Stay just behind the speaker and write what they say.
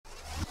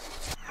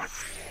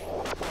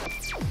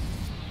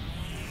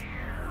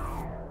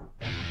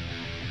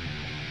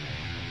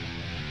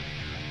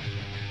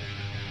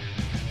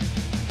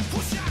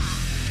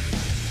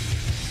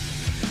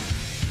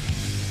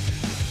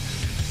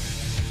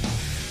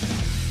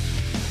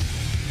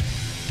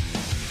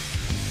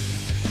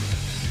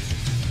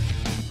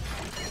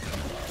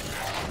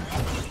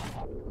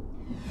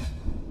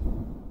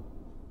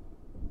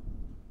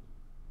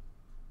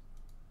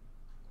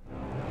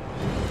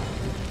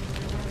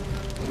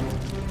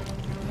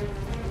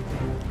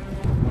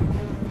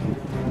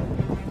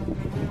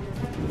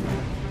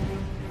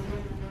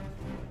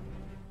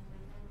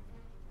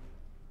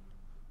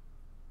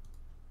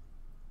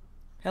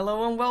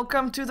Hello and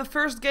welcome to the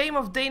first game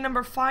of day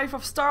number 5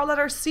 of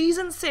StarLadder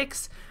Season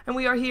 6. And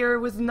we are here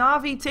with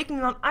Navi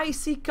taking on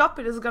iCCup.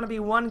 It is going to be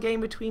one game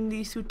between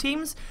these two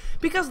teams,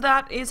 because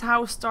that is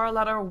how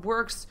StarLadder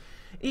works.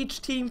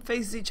 Each team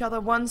faces each other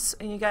once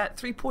and you get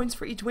 3 points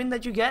for each win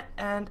that you get.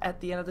 And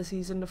at the end of the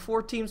season, the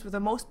 4 teams with the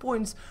most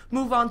points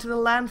move on to the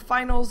LAN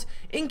finals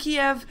in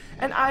Kiev.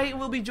 And I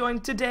will be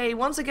joined today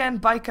once again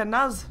by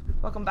Kanaz.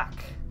 Welcome back.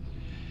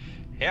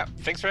 Yeah,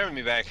 thanks for having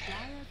me back.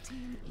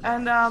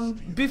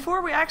 And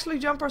before we actually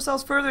jump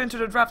ourselves further into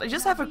the draft, I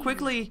just have a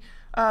quickly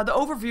the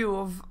overview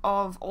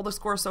of all the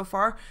scores so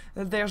far.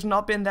 There's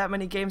not been that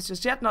many games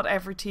just yet. Not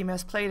every team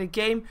has played a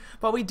game,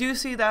 but we do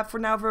see that for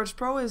now Virtus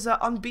Pro is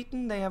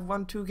unbeaten. They have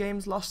won 2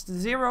 games, lost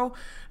 0.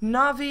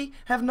 Navi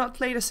have not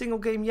played a single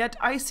game yet.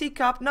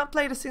 iCCup not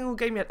played a single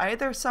game yet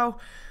either. So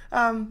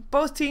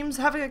both teams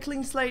having a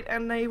clean slate,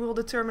 and they will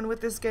determine with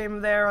this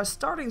game their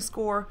starting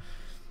score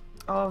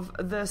of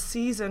the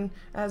season,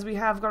 as we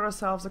have got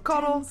ourselves a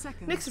Coddle,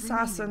 Nyx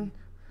Assassin,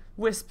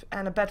 Wisp,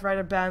 and a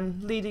Bedrider Ben,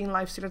 leading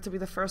Lifestealer to be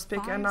the first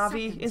pick, and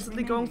Navi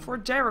instantly going for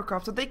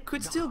Gyrocraft. So they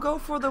could still go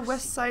for the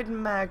west side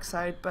and mag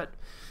side, but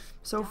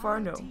so far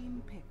no.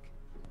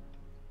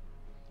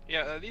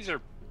 Yeah, these are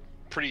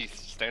pretty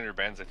standard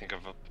bans, I think,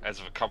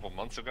 as of a couple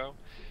months ago.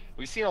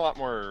 We've seen a lot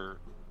more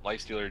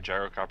Lifestealer,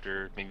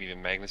 Gyrocopter, maybe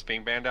even Magnus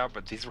being banned out,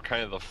 but these were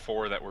kind of the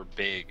 4 that were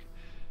big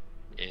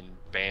in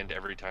banned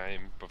every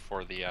time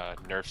before the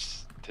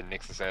nerfs to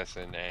Nyx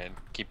Assassin and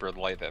Keeper of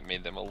the Light that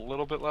made them a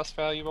little bit less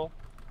valuable.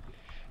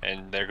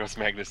 And there goes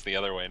Magnus the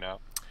other way now.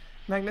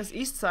 Magnus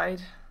east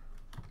side.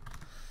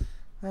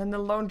 And the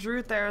lone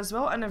druid there as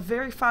well, and a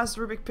very fast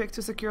Rubik pick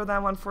to secure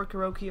that one for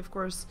Kuroki, of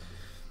course.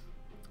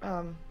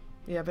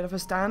 Yeah, a bit of a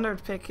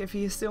standard pick. If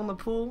he is still in the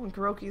pool and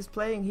Kuroki is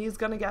playing, he's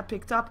gonna get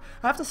picked up.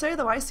 I have to say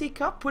though,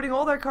 iCCup putting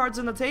all their cards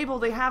on the table.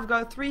 They have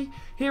got 3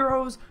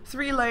 heroes,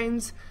 3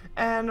 lanes,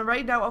 and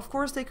right now, of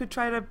course, they could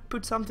try to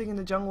put something in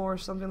the jungle or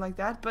something like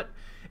that, but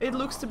it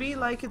looks to be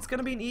like it's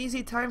gonna be an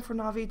easy time for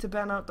Navi to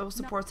ban out those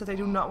supports that they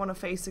do not want to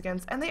face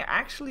against. And they're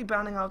actually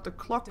banning out the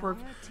Clockwork,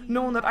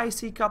 knowing that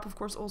iCCup, of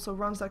course, also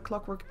runs that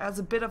Clockwork as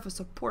a bit of a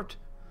support.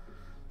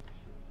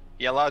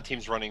 Yeah, a lot of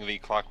teams running the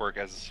Clockwork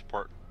as a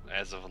support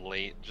as of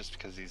late, just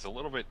because he's a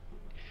little bit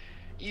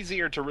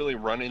easier to really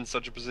run in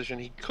such a position.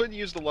 He could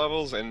use the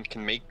levels and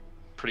can make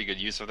pretty good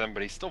use of them,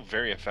 but he's still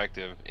very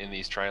effective in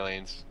these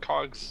tri-lanes.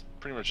 Cog's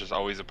pretty much just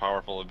always a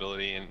powerful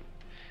ability, and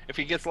if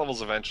he gets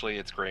levels eventually,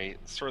 it's great.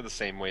 It's sort of the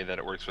same way that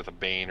it works with a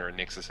Bane or a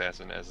Nyx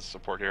Assassin as a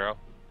support hero.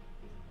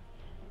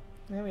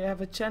 Yeah, we have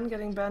a Chen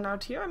getting banned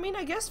out here. I mean,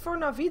 I guess for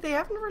Navi, they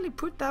haven't really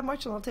put that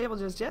much on the table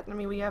just yet. I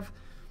mean, we have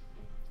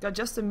got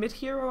just a mid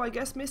hero, I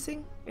guess,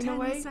 missing in a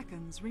way. 10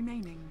 seconds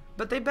remaining.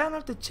 But they ban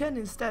out the Chen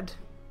instead.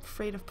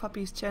 Afraid of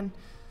puppies, Chen.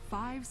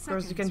 5 seconds. Of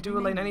course, you can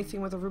dual lane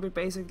anything with a Rubik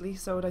basically,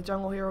 so the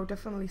jungle hero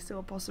definitely still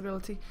a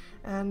possibility.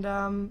 And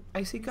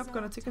iCCup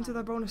gonna tick into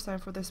the bonus time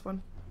for this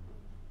one.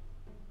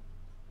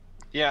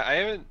 Yeah,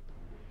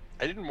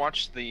 I didn't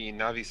watch the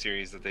Navi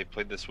series that they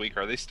played this week.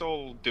 Are they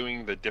still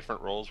doing the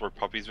different roles where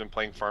Puppy's been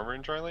playing farmer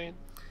in tri-lane?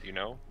 Do you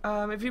know?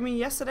 If you mean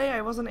yesterday,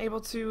 I wasn't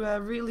able to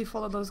really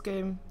follow those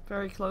games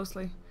very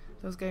closely.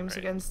 Those games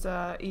against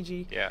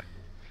EG. Yeah.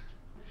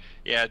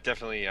 Yeah,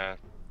 definitely.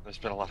 There's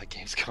been a lot of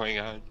games going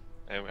on.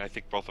 I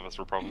think both of us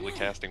were probably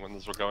casting when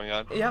those were going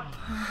on. Yep,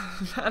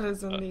 that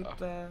is indeed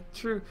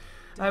true.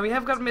 We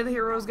have got mid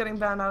heroes getting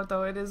banned out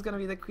though. It is going to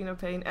be the Queen of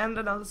Pain and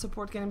another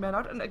support getting banned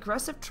out. An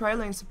aggressive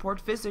tri-lane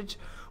support, Visage,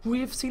 who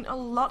we've seen a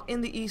lot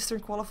in the Eastern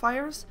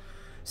qualifiers.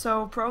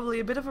 So probably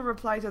a bit of a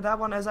reply to that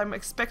one, as I'm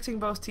expecting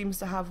both teams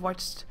to have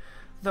watched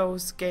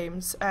those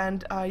games.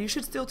 And you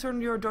should still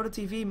turn your Dota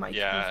TV mic.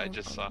 Yeah, I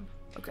just saw.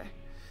 Okay.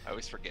 I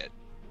always forget.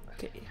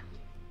 Okay.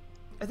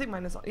 I think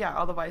mine is on. Yeah,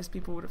 otherwise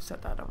people would have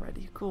said that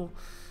already. Cool.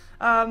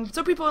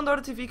 So people on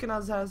Dota TV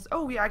can says,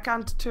 oh yeah, I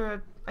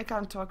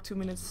can't talk 2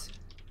 minutes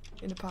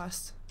in the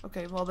past.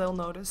 Okay, well they'll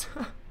notice.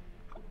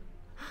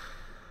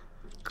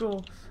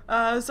 Cool.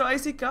 So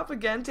iCCup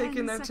again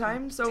taking their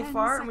time so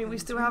far. I mean, we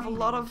still have a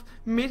lot of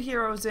mid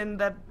heroes in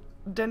that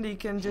Dendi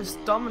can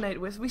just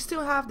dominate with. We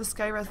still have the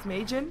Skywrath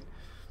Mage in,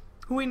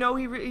 who we know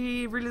he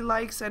really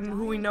likes, and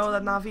who we know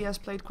that Navi has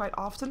played quite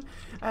often.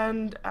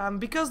 And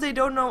because they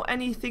don't know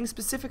anything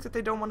specific that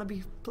they don't want to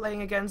be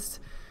playing against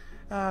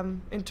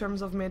in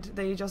terms of mid,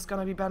 they just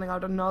gonna be banning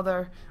out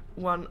another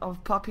one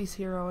of Poppy's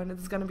hero, and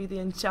it's gonna be the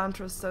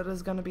Enchantress that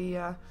is gonna be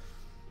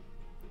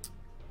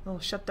well,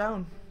 shut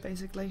down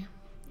basically.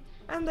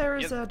 And there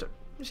is a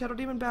Shadow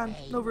Demon ban,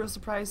 no real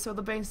surprise. So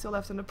the Bane's still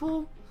left in the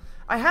pool.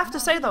 I have to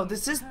say though,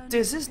 this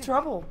is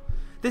trouble.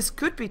 This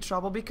could be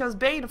trouble, because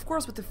Bane, of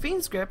course, with the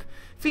Fiend's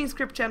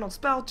Grip channel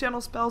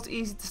spells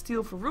easy to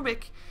steal for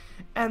Rubik,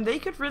 and they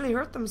could really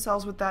hurt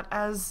themselves with that,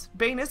 as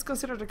Bane is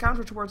considered a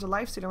counter towards a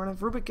Lifestealer, and if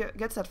Rubik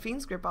gets that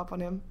Fiend's Grip up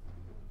on him,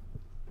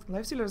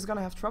 Lifestealer is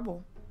gonna have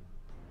trouble.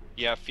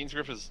 Yeah, Fiend's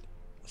Grip is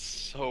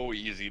so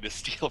easy to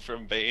steal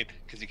from Bane,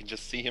 because you can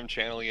just see him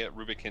channeling it.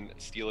 Rubik can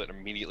steal it,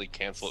 immediately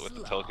cancel it with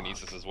the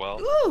telekinesis as well.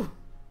 Ooh!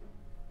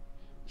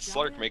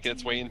 Slark making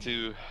its way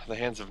into the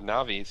hands of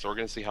Navi, so we're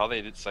going to see how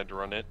they decide to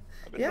run it.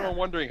 I've been Yeah.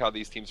 wondering how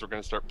these teams were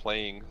going to start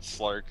playing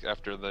Slark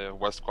after the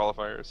West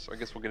qualifiers, so I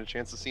guess we'll get a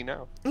chance to see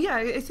now. Yeah,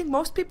 I think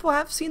most people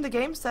have seen the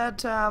games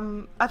that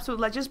Absolute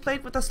Legends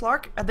played with the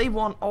Slark, and they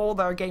won all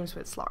their games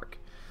with Slark.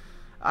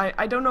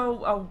 I don't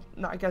know,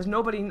 no, I guess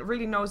nobody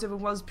really knows if it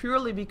was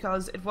purely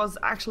because it was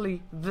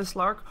actually the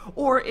Slark,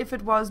 or if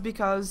it was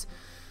because,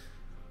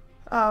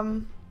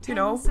 you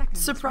know,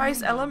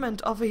 surprise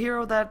element of a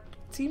hero that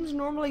teams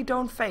normally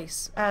don't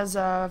face. As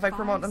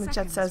Vecromont in the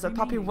chat says, that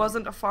Poppy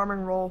wasn't a farming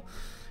role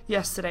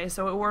yesterday,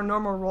 so it were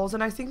normal roles,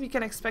 and I think we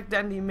can expect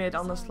Dandy mid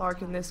on the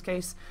Slark in this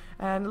case.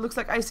 And it looks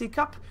like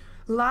iCCup,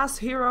 last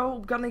hero,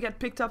 gonna get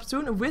picked up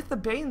soon. With the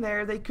Bane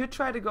there, they could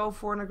try to go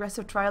for an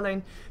aggressive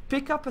tri-lane,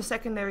 pick up a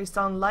secondary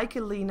stun like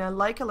a Lina,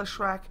 like a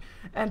Leshrac,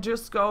 and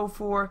just go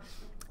for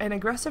an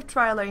aggressive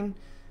tri-lane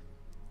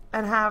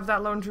and have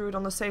that lone druid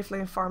on the safe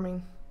lane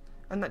farming.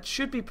 And that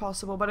should be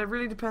possible, but it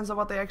really depends on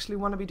what they actually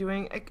want to be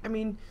doing. I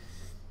mean,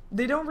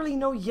 they don't really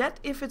know yet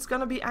if it's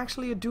gonna be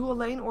actually a dual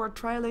lane or a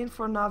tri-lane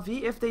for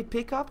Na'Vi. If they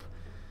pick up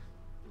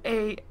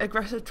a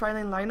aggressive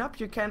tri-lane lineup,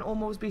 you can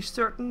almost be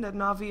certain that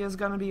Na'Vi is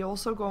gonna be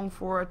also going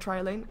for a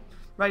tri-lane.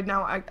 Right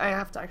now, I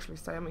have to actually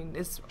say, I mean,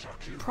 it's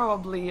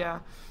probably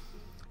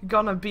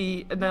gonna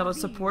be another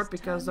support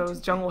because those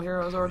jungle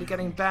heroes are already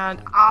getting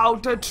banned. Ow,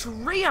 the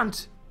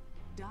Treant!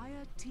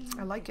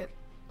 I like it.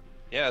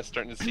 Yeah,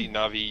 starting to see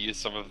Na'Vi use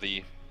some of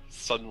the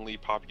suddenly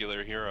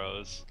popular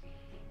heroes,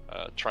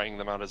 trying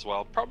them out as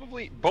well.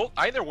 Probably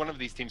either one of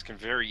these teams can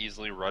very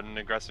easily run an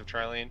aggressive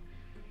tri-lane.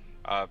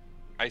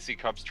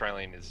 iCCup's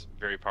tri-lane is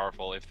very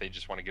powerful if they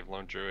just want to give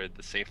Lone Druid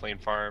the safe lane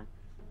farm,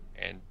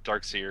 and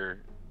Darkseer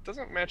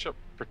doesn't match up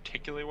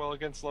particularly well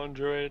against Lone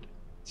Druid,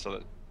 so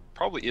that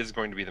probably is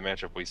going to be the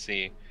matchup we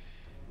see.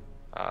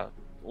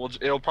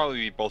 It'll probably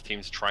be both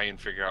teams try and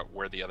figure out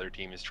where the other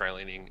team is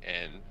tri-laning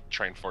and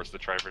try and force the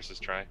try versus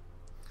try.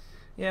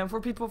 Yeah, and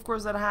for people, of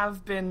course, that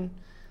have been,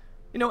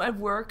 you know, at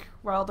work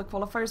while the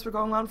qualifiers were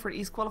going on for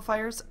East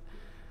qualifiers,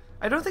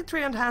 I don't think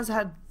Treant has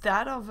had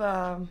that of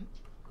a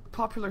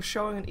popular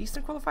showing in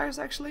Eastern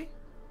qualifiers, actually.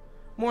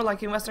 More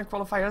like in Western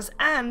qualifiers.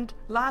 And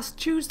last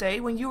Tuesday,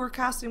 when you were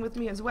casting with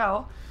me as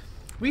well,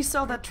 we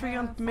saw that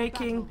Treant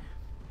making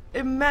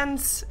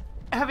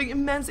having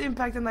immense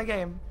impact in that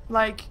game.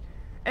 Like,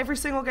 every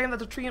single game that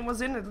the Treant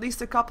was in, at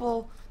least a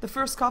couple, the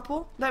first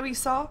couple that we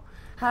saw,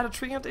 had a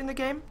Treant in the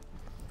game.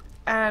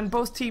 And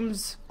both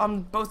teams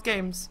on both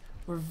games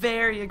were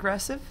very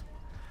aggressive.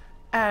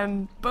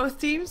 And both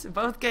teams,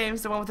 both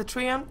games, the one with the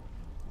Treant,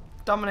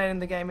 dominating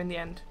the game in the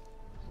end.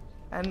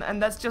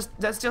 And that's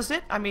just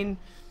it. I mean,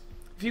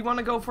 if you want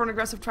to go for an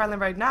aggressive tri-lane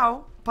right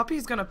now,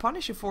 Puppy's gonna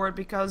punish you for it,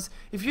 because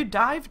if you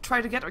dive,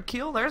 try to get a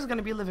kill, there's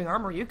gonna be living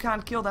armor. You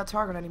can't kill that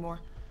target anymore.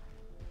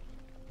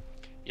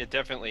 Yeah,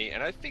 definitely.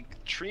 And I think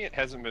Treant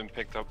hasn't been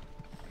picked up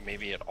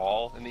maybe at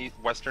all in the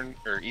Western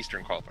or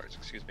Eastern qualifiers,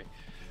 excuse me.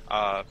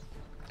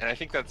 And I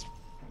think that's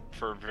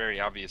for very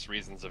obvious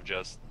reasons of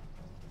just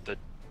the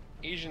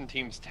Asian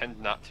teams tend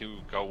not to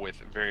go with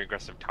very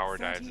aggressive tower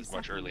dives as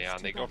much early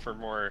on. They go for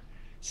more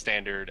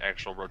standard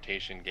actual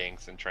rotation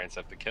ganks and try and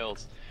set the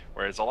kills.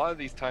 Whereas a lot of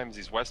these times,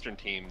 these Western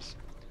teams,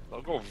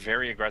 they'll go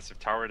very aggressive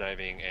tower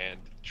diving, and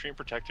Treant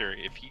Protector,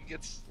 if he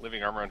gets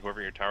living armor on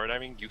whoever you're tower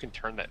diving, you can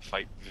turn that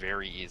fight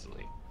very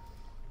easily.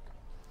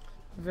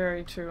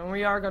 Very true, and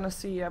we are gonna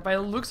see, by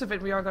the looks of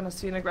it, we are gonna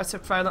see an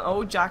aggressive tri-lane.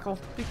 Oh, Jackal,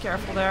 be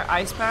careful there.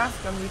 Ice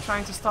Path, gonna be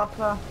trying to stop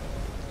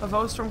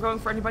Avos from going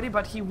for anybody,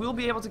 but he will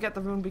be able to get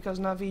the rune because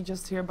Na'Vi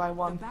just hereby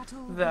won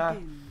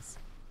the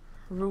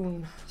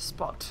rune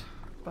spot.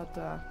 But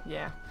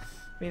yeah,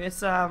 I mean,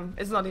 it's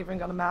not even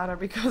gonna matter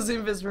because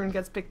Invis rune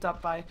gets picked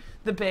up by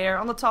the bear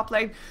on the top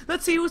lane.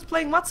 Let's see who's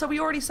playing what. So we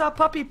already saw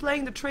Puppy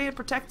playing the Treant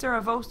Protector.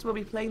 Avos will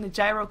be playing the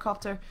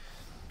Gyrocopter.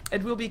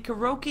 It will be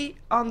Kuroki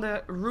on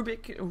the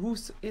Rubik, who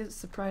is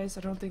surprised,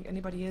 I don't think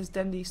anybody is,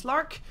 Dandy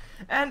Slark.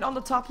 And on the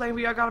top lane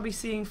we are going to be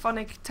seeing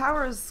Phonic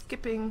Towers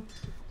skipping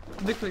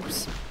the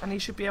clips. And he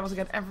should be able to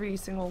get every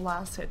single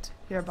last hit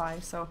hereby.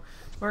 So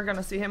we're going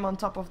to see him on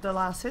top of the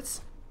last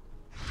hits.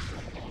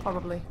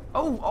 Probably.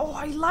 Oh,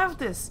 I love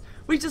this!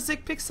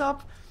 Weejazik picks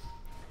up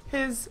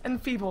his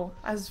Enfeeble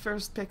as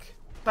first pick.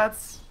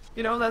 That's,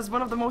 you know, that's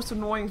one of the most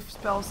annoying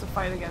spells to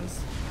fight against.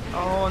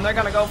 Oh, and they're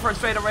going to go for it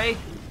straight away.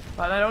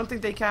 But I don't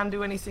think they can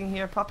do anything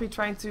here. Puppy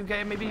trying to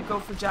get maybe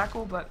go for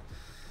Jackal, but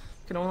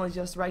can only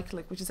just right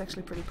click, which is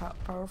actually pretty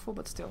powerful,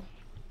 but still.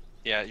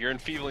 Yeah, you're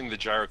enfeebling the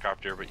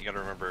Gyrocopter, but you gotta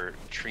remember,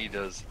 Tree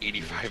does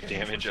 85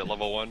 damage at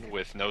level 1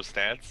 with no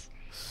stats.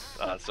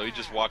 So he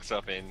just walks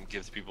up and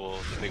gives people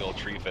the big old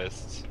tree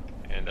fists,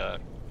 and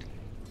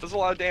does a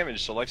lot of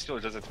damage, so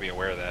Lifestealer does have to be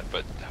aware of that.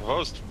 But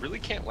Host really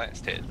can't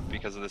last hit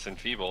because of this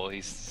enfeeble.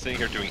 He's sitting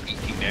here doing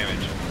 18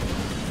 damage.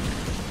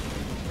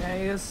 Yeah,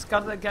 he just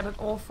got to get it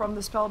all from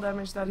the spell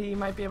damage that he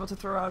might be able to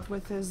throw out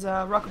with his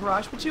Rocket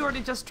Barrage, which he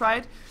already just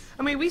tried.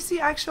 I mean, we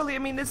see actually, I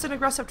mean, it's an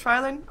aggressive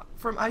tri-lane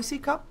from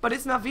iCCup, but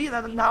it's Na'Vi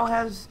that now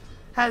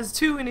has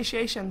two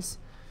initiations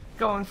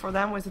going for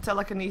them with the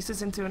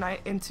telekinesis into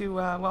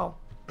well,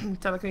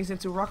 telekinesis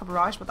into Rocket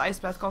Barrage, but the Ice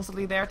Bath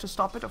constantly there to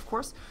stop it, of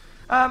course.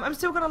 I'm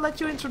still gonna let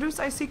you introduce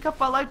iCCup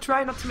while I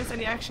try not to miss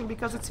any action,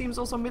 because it seems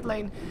also mid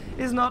lane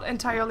is not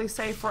entirely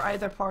safe for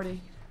either party.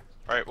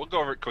 Alright, we'll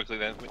go over it quickly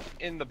then.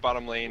 In the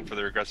bottom lane for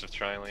the aggressive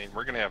tri lane,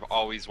 we're going to have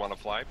Always Wanna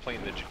Fly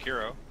playing the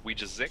Jakiro. We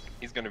just Zik,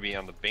 he's going to be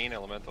on the Bane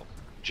Elemental.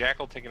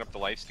 Jackal taking up the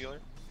Lifestealer.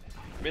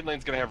 Mid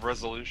lane's going to have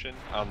Resolution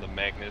on the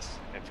Magnus.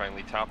 And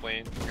finally top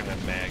lane, we're going to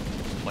have Mag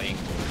playing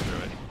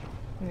Druid.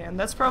 Yeah, and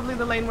that's probably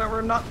the lane where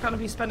we're not going to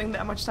be spending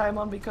that much time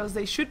on, because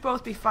they should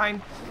both be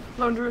fine.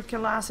 Lone Druid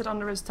can last it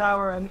under his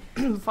tower, and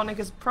Funnick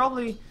is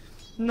probably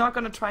not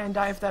going to try and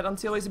dive that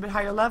until he's a bit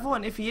higher level,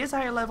 and if he is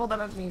higher level, then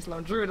that means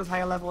Lone Druid is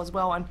higher level as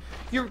well, and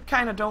you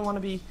kind of don't want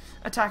to be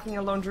attacking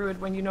a Lone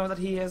Druid when you know that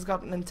he has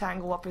got an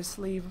Entangle up his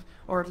sleeve,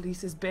 or at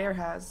least his bear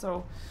has.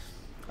 So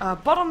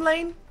bottom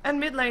lane and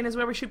mid lane is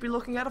where we should be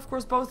looking at. Of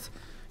course, both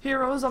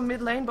heroes on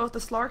mid lane, both the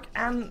Slark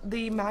and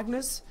the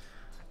Magnus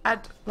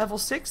at level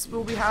 6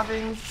 will be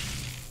having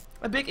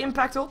a big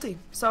impact ulti.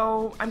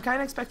 So I'm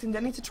kind of expecting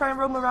Denny to try and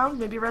roam around,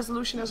 maybe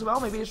Resolution as well,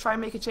 maybe to try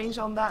and make a change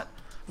on that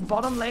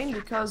bottom lane,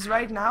 because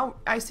right now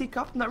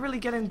iCCup not really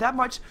getting that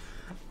much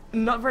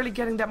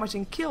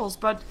in kills,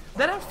 but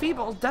that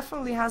Enfeeble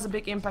definitely has a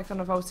big impact on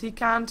the votes. He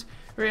can't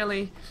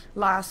really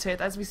last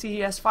hit. As we see, he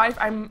has 5.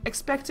 I'm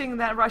expecting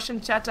that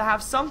Russian chat to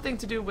have something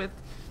to do with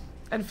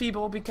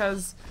Enfeeble,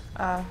 because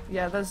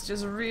yeah, that's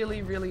just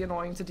really, really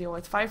annoying to deal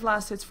with. 5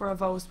 last hits for a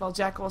Vost, while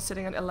Jackal is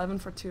sitting at 11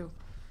 for 2.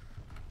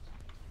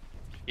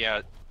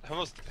 Yeah,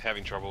 Homo's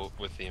having trouble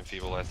with the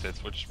Enfeeble last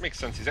hits, which makes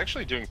sense. He's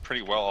actually doing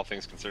pretty well, all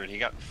things considered. He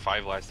got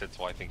 5 last hits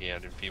while I think he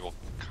had Enfeeble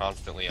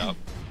constantly up.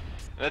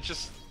 And that's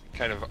just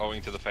kind of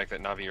owing to the fact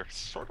that Na'Vi are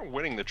sort of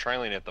winning the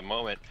tri-lane at the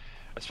moment,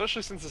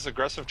 especially since this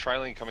aggressive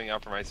tri-lane coming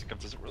out from iCCup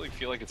doesn't really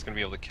feel like it's going to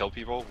be able to kill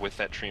people with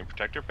that Tree and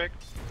Protector pick.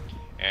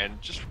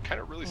 And just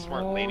kind of really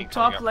smart laning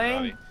coming top up lane.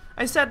 from Na'Vi.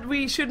 I said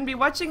we shouldn't be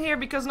watching here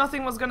because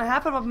nothing was going to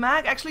happen, but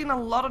Mag actually in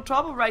a lot of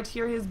trouble right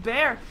here. His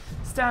bear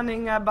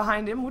standing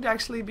behind him would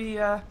actually be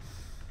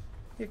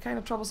kind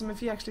of troublesome if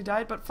he actually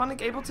died, but Funnick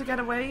able to get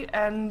away,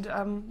 and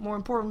more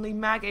importantly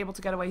Mag able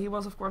to get away. He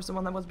was of course the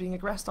one that was being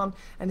aggressed on,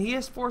 and he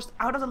is forced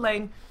out of the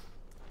lane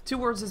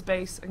towards his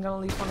base and gonna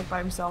leave Funnick by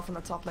himself in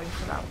the top lane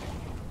for now.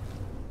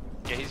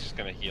 Yeah, he's just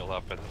gonna heal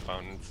up at the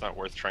fountain. It's not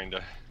worth trying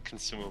to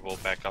consumable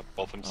back up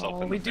both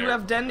himself and we the do bear.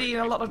 have Dendy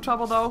in a lot of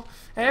trouble though.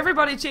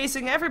 Everybody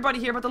chasing everybody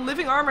here, but the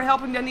living armor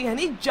helping Dendy, and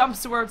he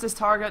jumps towards his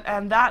target,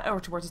 and that,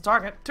 or towards his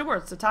target,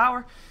 towards the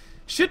tower,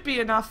 should be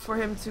enough for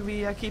him to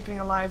be keeping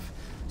alive.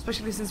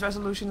 Especially since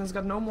Resolution has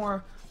got no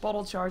more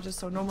bottle charges,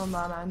 so no more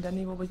mana, and then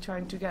he will be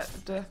trying to get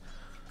the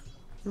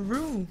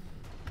rune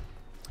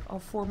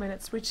of 4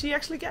 minutes, which he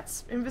actually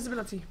gets.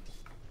 Invisibility.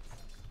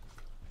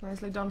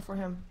 Nicely done for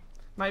him.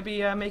 Might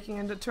be making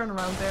a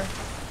turnaround there.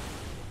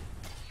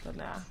 But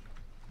nah.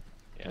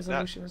 Yeah,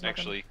 Resolution is not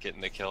actually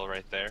getting the kill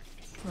right there.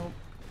 Nope.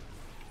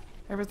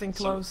 Everything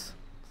close.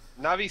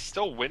 Navi's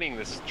still winning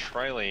this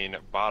tri-lane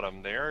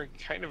bottom. They're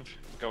kind of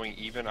going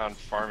even on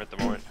farm at the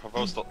moment.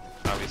 Hovo's still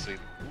obviously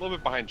a little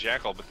bit behind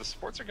Jackal, but the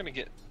supports are going to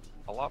get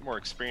a lot more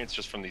experience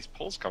just from these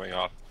pulls coming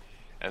off.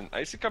 And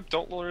iCCup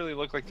don't really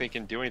look like they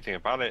can do anything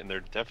about it, and they're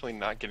definitely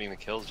not getting the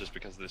kills just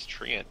because of this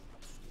treant.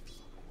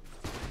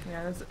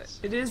 Yeah,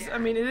 it is. I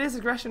mean, it is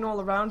aggression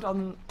all around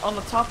on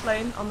the top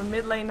lane, on the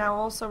mid lane now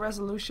also.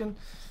 Resolution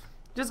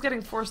just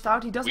getting forced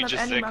out. He doesn't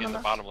have any mana in the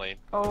left. bottom lane.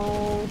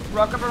 Oh,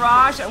 Rocket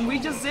Barrage, and we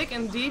just Zik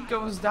indeed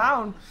goes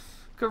down.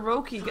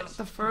 Kuroki gets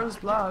the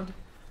first blood,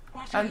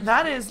 and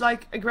that is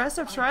like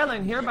aggressive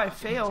tri-lane hereby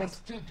failed.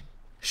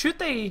 Should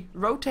they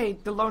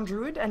rotate the Lone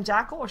Druid and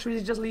Jackal, or should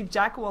they just leave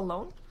Jackal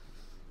alone,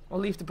 or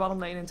leave the bottom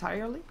lane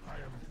entirely?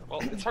 Well,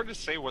 it's hard to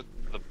say what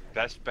the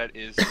best bet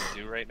is to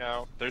do right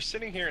now. They're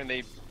sitting here, and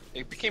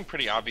it became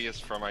pretty obvious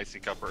from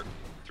iCCup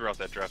throughout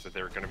that draft that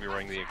they were going to be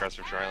running the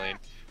aggressive tri-lane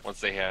once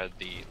they had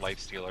the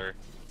Lifestealer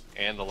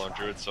and the Lone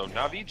Druid. So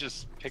Na'Vi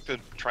just picked a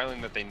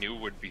tri-lane that they knew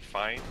would be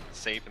fine,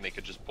 safe, and they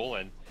could just pull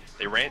in.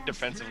 They ran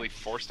defensively,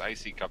 forced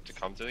iCCup to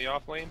come to the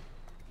off lane,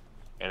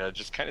 and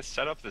just kind of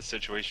set up the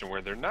situation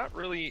where they're not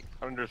really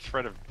under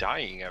threat of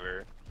dying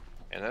ever,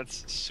 and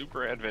that's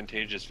super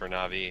advantageous for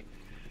Na'Vi.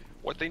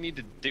 What they need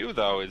to do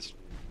though is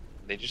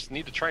they just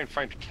need to try and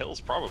find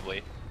kills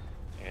probably,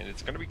 and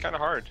it's going to be kind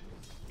of hard,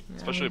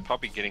 especially with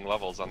Puppy getting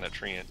levels on that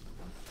treant.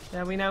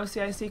 Yeah, we now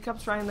see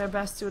iCCup trying their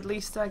best to at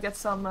least get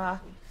some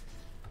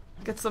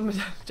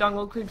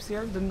jungle creeps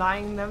here,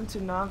 denying them to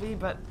Na'Vi,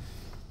 but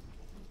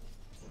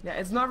yeah,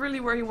 it's not really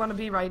where you want to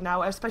be right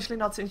now, especially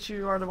not since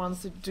you are the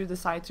ones that do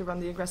decide to run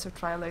the aggressive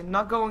tri-lane.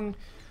 Not going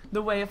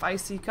the way of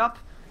iCCup,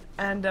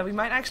 and we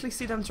might actually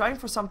see them trying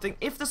for something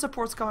if the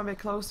supports come a bit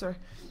closer.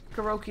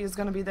 Kuroki is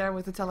going to be there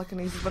with the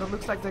telekinesis, but it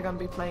looks like they're going to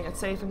be playing it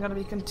safe and going to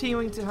be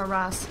continuing to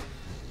harass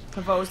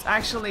Hovo's.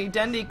 Actually,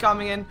 Dendy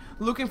coming in,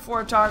 looking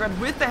for a target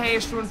with the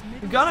haste rune.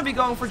 Gonna be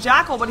going for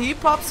Jackal, but he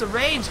pops a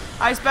rage.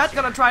 icebat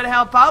gonna try to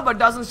help out, but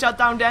doesn't shut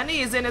down Dendy.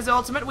 He's in his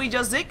ultimate. We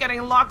just Zik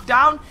getting locked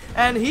down,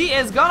 and he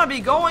is gonna be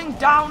going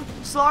down.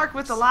 Slark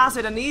with the last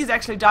hit, and he's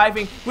actually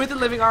diving with the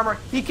living armor.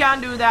 He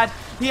can do that.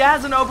 He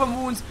has an open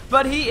wounds,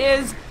 but he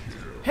is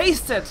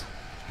Hasted.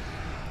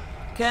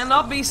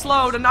 Cannot be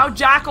slowed, and now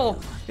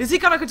Jackal. Is he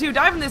gonna continue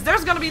diving this?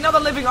 There's gonna be another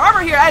living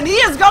armor here, and he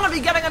is gonna be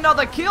getting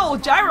another kill.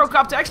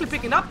 Gyrocopter actually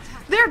picking up.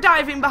 They're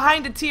diving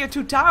behind the tier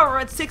 2 tower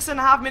at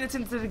 6.5 minutes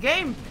into the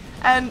game.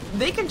 And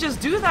they can just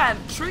do that.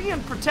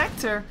 Treant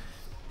Protector.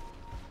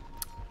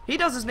 He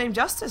does his name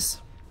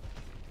justice.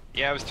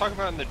 Yeah, I was talking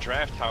about in the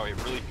draft how it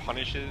really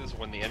punishes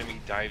when the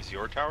enemy dives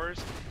your towers,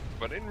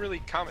 but I didn't really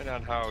comment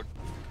on how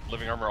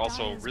Living Armor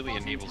also really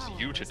enables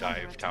you to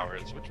dive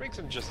towers, which makes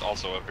him just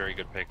also a very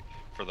good pick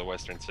for the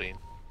Western scene.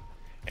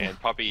 And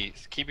Puppy,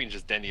 keeping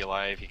just Dendy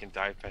alive, he can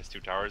dive past 2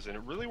 towers, and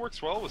it really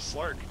works well with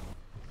Slark.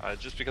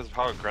 Just because of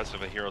how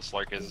aggressive a hero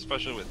Slark is,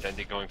 especially with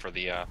Dendy going for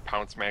the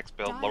Pounce Max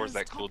build, lowers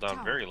that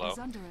cooldown very low.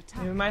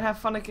 Yeah, we might have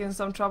Funnick in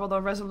some trouble though.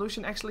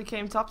 Resolution actually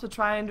came top to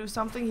try and do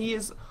something. He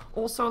is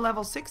also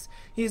level 6.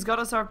 He's got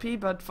his RP,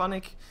 but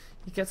Funnick,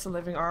 he gets the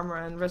living armor,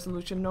 and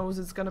Resolution knows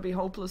it's gonna be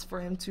hopeless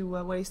for him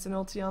to waste an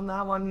ulti on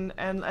that one.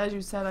 And as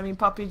you said, I mean,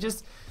 Puppy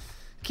just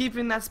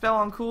keeping that spell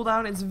on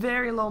cooldown. It's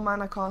very low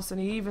mana cost, and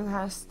he even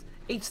has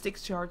 8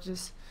 stick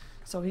charges.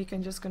 So he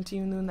can just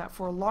continue doing that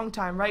for a long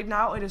time. Right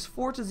now it is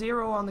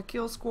 4-0 on the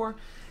kill score.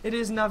 It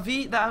is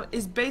Na'Vi that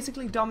is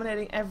basically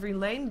dominating every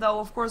lane, though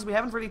of course we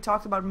haven't really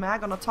talked about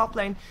Mag on the top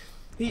lane.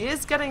 He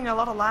is getting a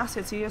lot of last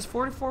hits. He is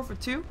 44 for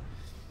 2.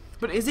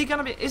 But is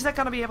that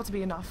gonna be able to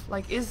be enough?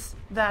 Like, is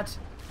that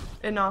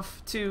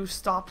enough to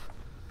stop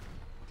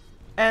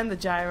and the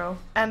gyro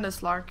and the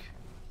Slark?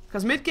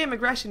 Because mid-game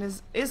aggression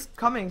is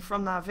coming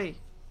from Na'Vi.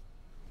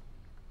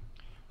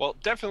 Well,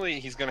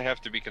 definitely he's going to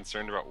have to be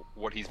concerned about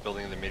what he's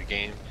building in the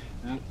mid-game.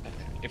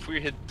 If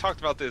we had talked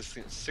about this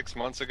 6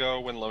 months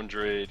ago when Lone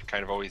Druid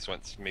kind of always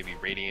went maybe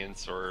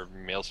Radiance or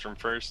Maelstrom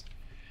first,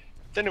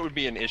 then it would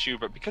be an issue,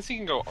 but because he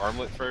can go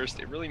Armlet first,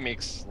 it really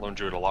makes Lone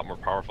Druid a lot more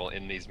powerful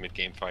in these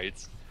mid-game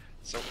fights.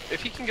 So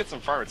if he can get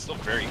some farm, it's still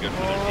very good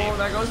for their team. Oh,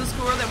 there goes the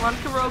score. They want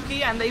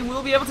Kuroki, and they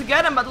will be able to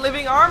get him, but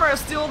Living Armor is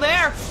still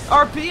there.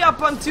 RP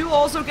up on 2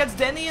 also gets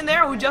Denny in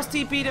there, who just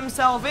TP'd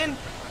himself in.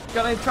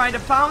 Gonna try to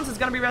pounce, it's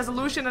gonna be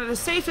Resolution, and it is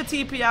safe to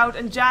TP out,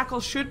 and Jackal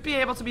should be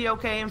able to be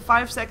okay. In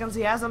 5 seconds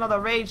he has another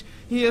rage.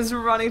 He is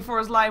running for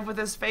his life with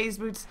his phase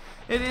boots.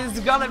 It is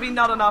gonna be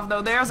not enough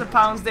though. There's a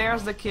pounce,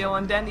 there's the kill,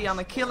 and Dendy on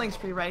the killing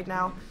spree right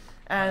now.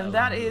 And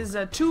that is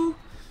 2,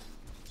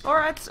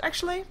 or it's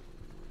actually,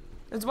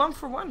 it's 1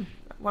 for 1.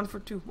 1 for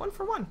 2, 1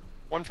 for 1.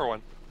 1 for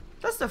 1.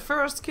 That's the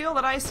first kill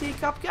that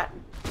iCCup get.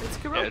 It's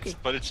Kuroki. Yeah,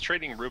 but it's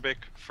trading Rubik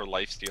for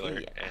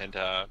Lifestealer, and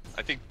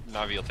I think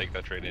Na'Vi will take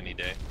that trade any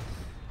day.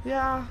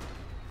 Yeah,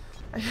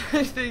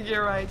 I think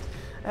you're right.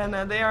 And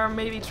they are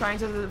maybe trying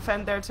to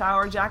defend their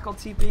tower. Jackal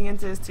TPing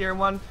into his tier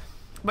 1.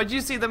 But you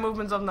see the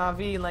movements of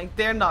Na'Vi, like,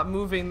 they're not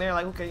moving. They're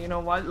like, okay, you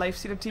know what,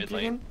 Lifestealer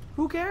TPing in?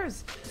 Who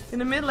cares? In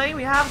the mid lane,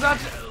 we have got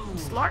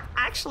Slark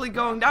actually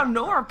going down.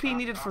 No RP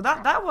needed for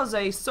that. That was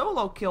a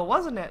solo kill,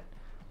 wasn't it?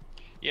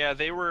 Yeah,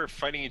 they were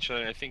fighting each other,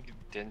 and I think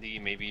Dendy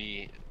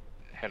maybe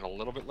had a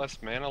little bit less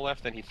mana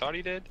left than he thought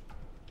he did.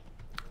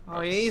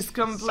 Oh, he's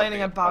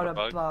complaining about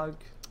a bug.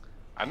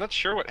 I'm not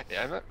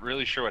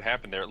really sure what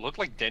happened there. It looked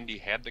like Dendy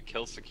had the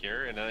kill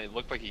secure, and then it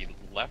looked like he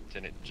left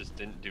and it just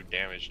didn't do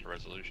damage to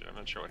Resolution. I'm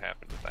not sure what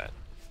happened with that.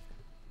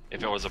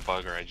 If it was a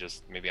bug or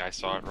maybe I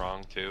saw it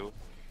wrong too.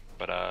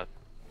 But I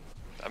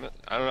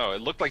don't know.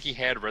 It looked like he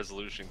had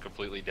Resolution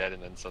completely dead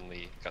and then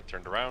suddenly got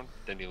turned around.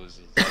 Dendy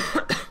loses.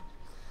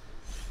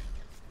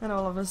 And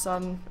all of a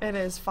sudden, it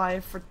is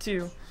 5 for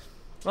 2.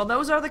 Well,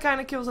 those are the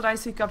kind of kills that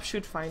iCCup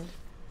should find.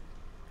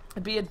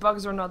 Be it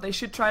bugs or not, they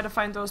should try to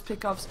find those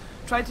pickups.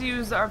 Try to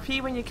use the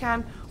RP when you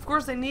can. Of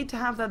course, they need to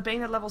have that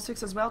Bane at level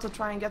 6 as well to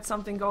try and get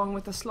something going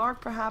with the Slark,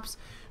 perhaps.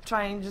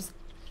 Try and just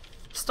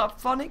stop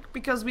Funnick,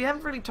 because we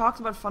haven't really talked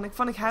about Funnick.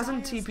 Funnick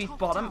hasn't TP'd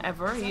bottom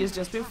ever. He has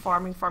just been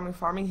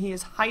farming. He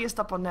is highest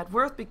up on net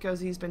worth because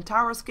he's been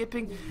tower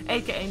skipping,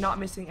 aka not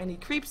missing any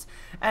creeps.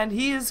 And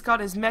he has got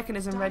his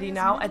mechanism ready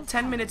now at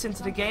 10 minutes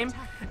into the game.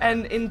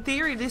 And in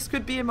theory, this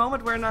could be a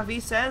moment where Na'Vi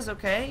says,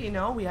 okay, you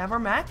know, we have our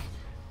mech.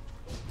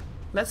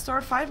 Let's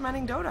start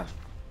 5-manning Dota.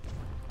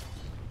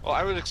 Well,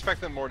 I would expect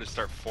them more to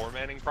start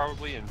 4-manning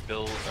probably and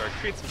build or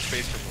create some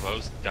space for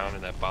Most down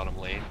in that bottom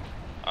lane.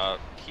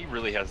 He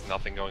really has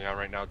nothing going on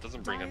right now. It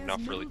doesn't bring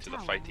enough really to the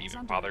fight to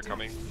even bother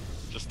coming.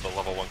 Just the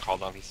level 1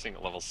 cooldown. He's sitting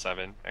at level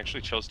 7.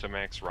 Actually chose to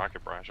max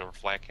Rocket Barrage over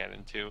Flat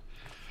Cannon too,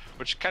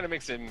 which kind of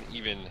makes him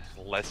even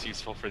less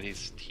useful for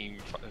these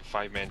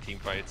 5-man team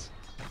fights.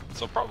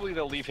 So probably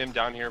they'll leave him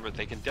down here, but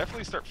they can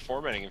definitely start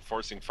 4-manning and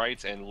forcing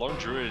fights, and Lone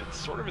Druid is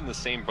sort of in the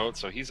same boat,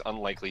 so he's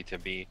unlikely to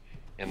be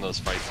in those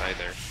fights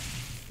either.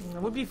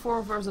 It would be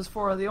 4 versus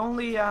 4. The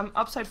only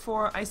upside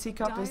for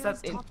iCCup is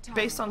that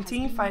based on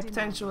team fight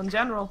potential in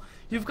general,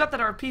 you've got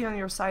that RP on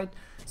your side.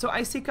 So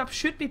iCCup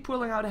should be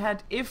pulling out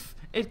ahead if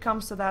it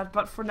comes to that.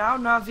 But for now,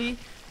 Na'Vi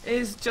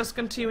is just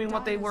continuing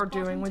what they were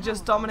doing. We're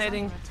just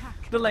dominating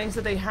the lanes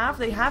that they have.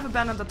 They have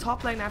abandoned the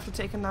top lane after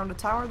taking down the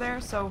tower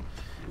there, so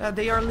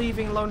they are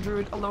leaving Lone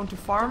Druid alone to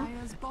farm,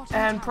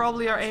 and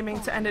probably are aiming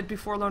to end it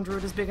before Lone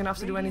Druid is big enough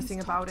to do anything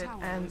about it.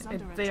 And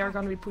they are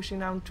going to be pushing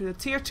down to the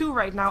tier 2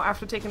 right now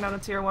after taking down the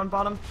tier 1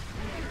 bottom.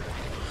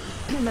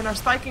 and are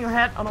spiking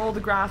ahead on all the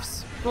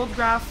graphs. Gold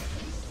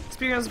graph,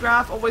 experience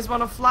graph, always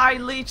want to fly,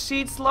 leech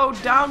sheet, slow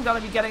down,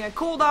 gonna be getting a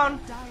cooldown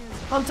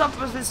on top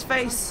of his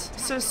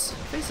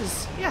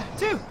faces, yeah,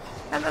 too.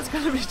 And that's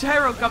gonna be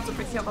Gyro Cup to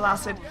pick up a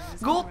last hit.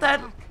 Gold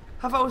that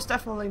Havos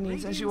definitely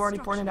needs, as you already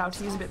pointed out,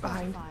 he's a bit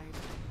behind.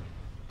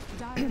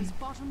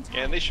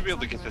 Yeah, and they should be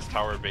able to get this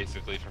tower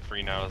basically for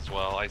free now as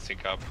well.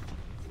 iCCup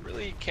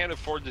really can't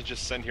afford to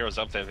just send heroes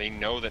up there. They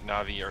know that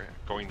Na'Vi are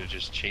going to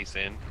just chase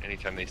in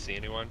anytime they see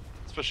anyone,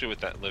 especially with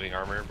that living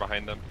armor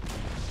behind them.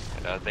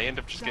 And they end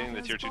up just getting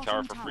the tier 2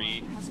 tower for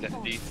free.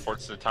 Definitely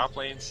ports to the top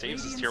lane,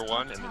 saves his tier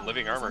 1, and the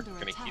living armor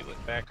gonna heal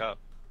it back up.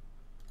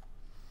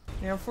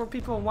 Yeah, for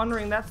people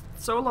wondering, that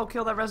solo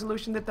kill, that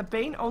resolution, that the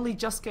Bane only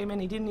just came in.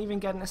 He didn't even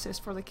get an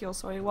assist for the kill,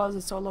 so it was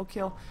a solo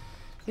kill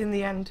in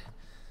the end.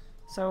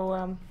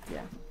 So,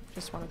 yeah,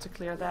 just wanted to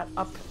clear that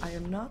up. I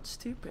am not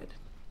stupid.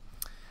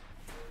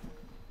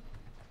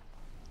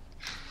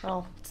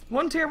 Well,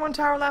 one tier 1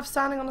 tower left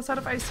standing on the side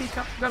of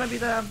iCCup. Gonna be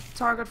the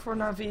target for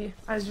Na'Vi.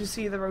 As you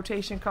see the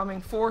rotation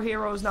coming. 4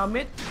 heroes now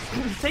mid,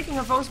 taking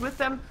a Vos with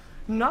them.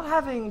 Not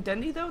having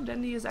Dendi though.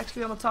 Dendi is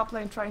actually on the top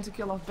lane trying to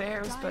kill off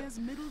bears, but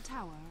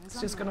it's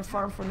just gonna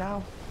farm for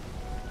now.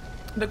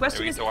 The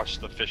question is, to watch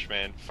the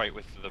Fishman fight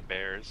with the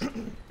bears.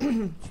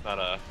 It's not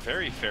a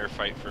very fair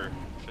fight for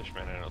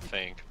Fishman, I don't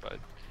think, but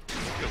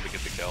he'll be able to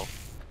get the kill.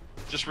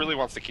 Just really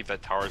wants to keep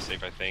that tower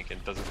safe, I think,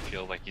 and doesn't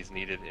feel like he's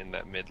needed in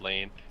that mid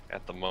lane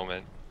at the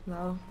moment.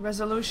 No.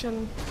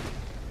 Resolution.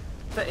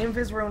 The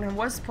Invis rune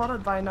was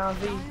spotted by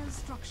Na'Vi.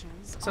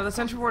 So the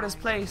sentry ward is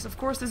placed. Of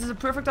course, this is a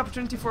perfect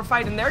opportunity for a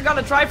fight, and they're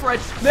gonna try for it.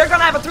 They're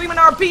gonna have a 3-man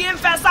RP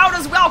infest out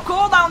as well.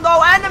 Cooldown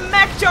though, and a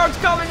mech charge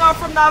coming off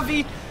from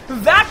Na'Vi.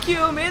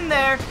 Vacuum in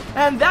there,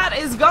 and that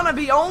is gonna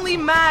be only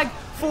mag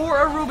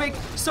for a Rubik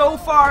so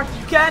far.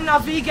 Can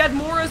Na'Vi get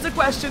more is the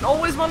question.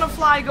 Always wanna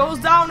fly goes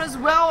down as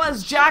well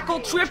as Jackal.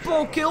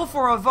 Triple kill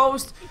for a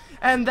Vost.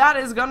 And that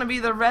is gonna be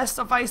the rest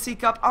of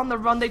iCCup on the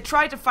run. They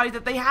tried to fight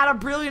it, they had a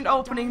brilliant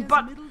opening,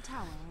 but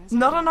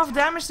not enough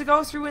damage to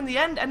go through in the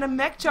end. And a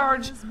mech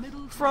charge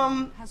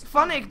from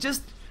Funnick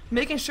just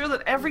making sure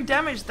that every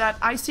damage that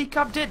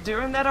iCCup did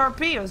during that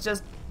RP was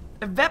just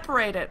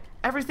evaporated.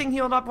 Everything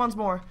healed up once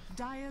more.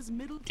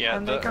 Yeah,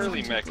 the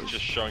early mech is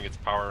just showing its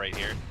power right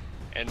here.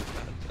 And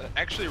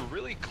actually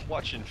really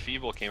clutch and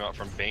feeble came out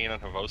from Bane on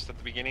Havost at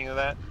the beginning of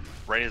that,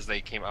 right as they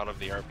came out of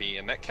the RP,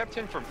 and that kept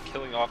him from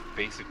killing off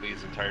basically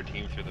his entire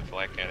team through the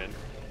flat cannon.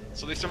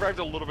 So they survived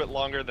a little bit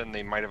longer than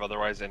they might have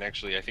otherwise, and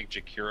actually I think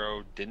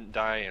Jakiro didn't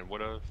die and would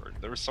have, or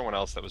there was someone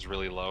else that was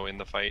really low in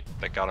the fight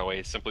that got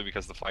away simply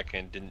because the flat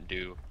cannon didn't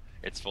do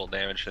its full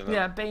damage to them.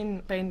 Yeah,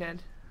 Bane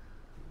did.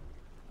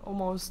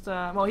 Almost,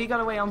 well, he got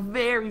away on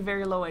very,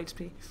 very low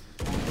HP.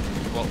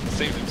 Well,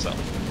 saved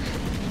himself.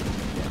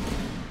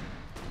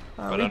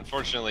 But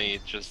unfortunately,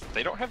 just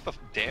they don't have the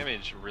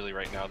damage really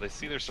right now. They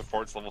see their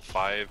supports level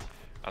 5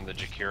 on the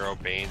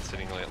Jakiro, Bane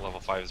sitting at level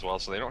 5 as well,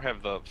 so they don't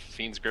have the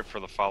Fiend's Grip for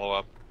the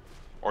follow-up,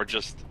 or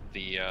just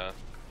the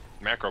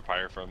Macro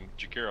Pyre from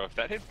Jakiro. If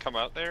that had come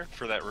out there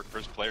for that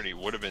reverse polarity,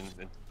 would have been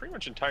pretty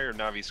much entire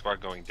Na'Vi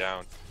squad going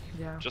down.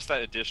 Yeah. Just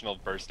that additional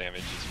burst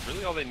damage is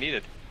really all they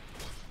needed.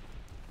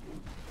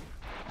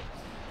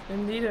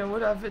 Indeed, it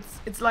would have.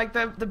 It's like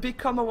the big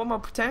combo 1 more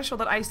potential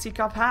that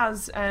iCCup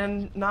has,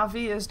 and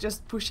Na'Vi is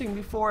just pushing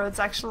before it's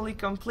actually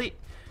complete.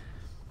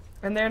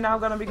 And they're now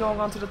going to be going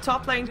on to the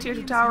top lane. Tier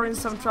 2 tower in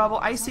some trouble.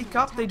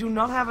 iCCup, they do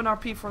not have an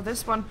RP for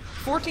this one.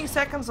 14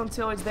 seconds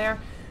until it's there.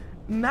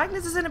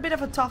 Magnus is in a bit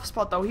of a tough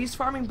spot though. He's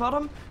farming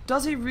bottom.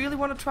 Does he really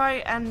want to try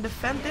and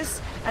defend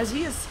this? As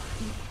he is,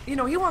 you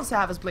know, he wants to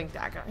have his Blink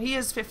Dagger. He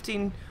is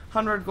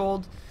 1500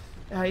 gold.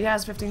 He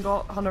has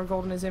 1500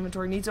 gold in his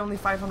inventory, needs only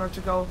 500 to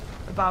go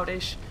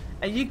about-ish.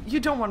 And you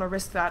don't want to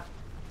risk that.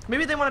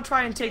 Maybe they want to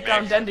try and take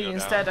down Dendi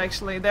instead,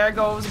 actually. There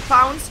goes a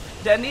Pounce.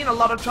 Dendi in a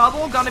lot of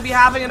trouble, gonna be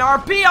having an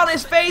RP on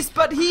his face,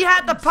 but he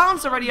had the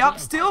Pounce already up,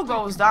 still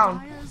goes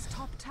down.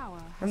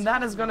 And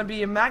that is gonna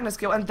be a Magnus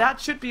kill, and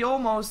that should be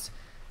almost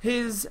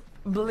his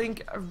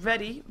Blink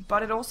ready,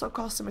 but it also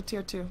costs him a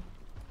tier 2.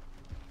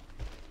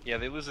 Yeah,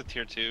 they lose a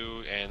tier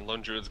 2, and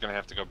Lone Druid's gonna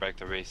have to go back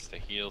to base to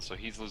heal, so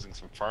he's losing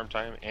some farm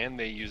time, and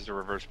they used a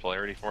reverse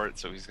polarity for it,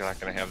 so he's not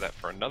gonna have that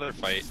for another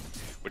fight,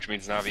 which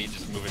means Na'Vi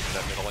just move into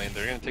that middle lane.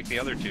 They're gonna take the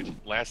other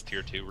last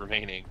tier 2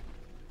 remaining.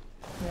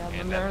 Yeah,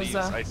 and that leaves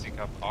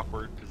iCCup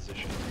awkward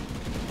position.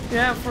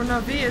 Yeah, for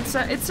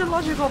Na'Vi, it's a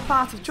logical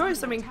path of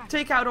choice. I mean,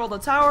 take out all the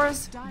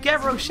towers,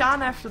 get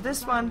Roshan after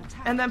this one,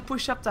 and then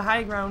push up the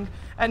high ground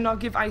and not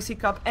give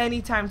iCCup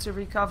any time to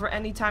recover,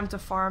 any time to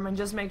farm, and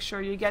just make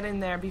sure you get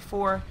in there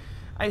before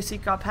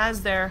iCCup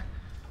has their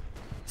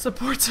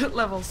supports at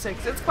level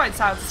 6. It's quite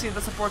sad to see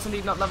the supports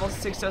indeed not level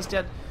 6 just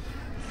yet.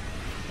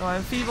 Oh,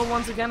 and Feeble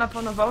once again up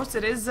on the Vost.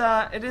 It is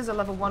a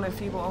level 1 and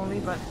Feeble only,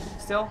 but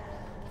still.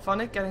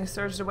 Funnick getting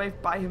surged away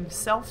by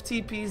himself.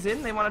 TP's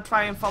in. They want to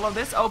try and follow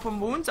this. Open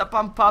wounds up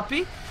on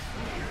Puppy.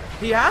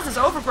 He has his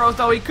overgrowth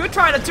though. He could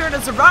try to turn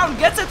this around.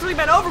 Gets a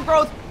 3-man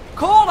overgrowth.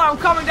 Cooldown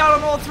coming down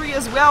on all three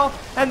as well.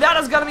 And that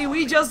is gonna be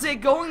We Just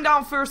Zig going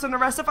down first and the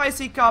rest of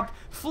iCCup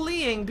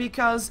fleeing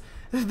because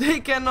they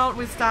cannot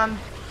withstand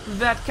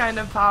that kind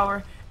of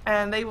power.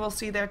 And they will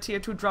see their tier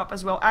 2 drop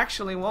as well.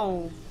 Actually,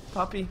 whoa,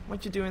 puppy,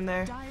 what you doing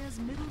there?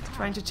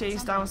 Trying to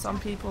chase down some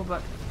people,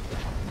 but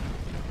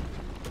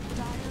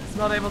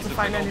not able to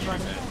find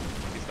anybody.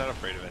 He's not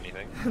afraid of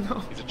anything. No.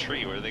 He's a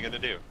tree, what are they gonna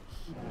do?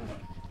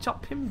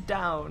 Chop him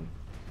down.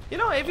 You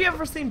know, have you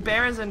ever seen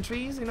bears and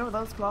trees? You know,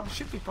 those claws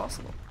should be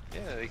possible.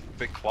 Yeah,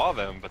 they claw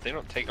them, but they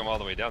don't take them all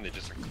the way down, they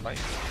just like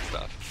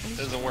stuff. It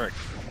doesn't work.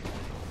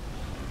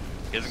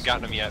 He hasn't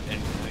gotten him yet,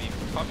 and I mean,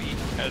 Puppy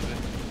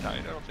hasn't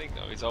died, I don't think,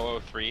 though. He's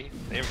 003.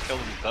 They haven't killed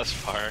him thus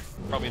far.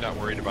 Probably not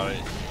worried about it.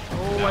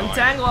 Oh, no,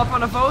 Entangle up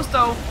on a Vos,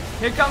 though.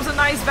 Here comes a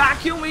nice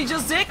vacuum. We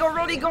just Zig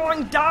already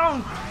going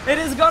down. It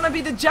is gonna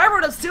be the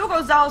Jabber that still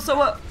goes down,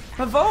 so a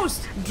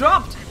Vos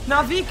dropped.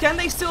 Na'Vi, can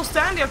they still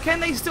stand here? Can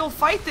they still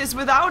fight this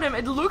without him?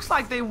 It looks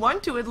like they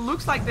want to. It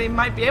looks like they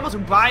might be able to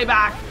buy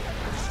back.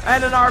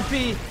 And an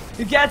RP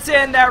gets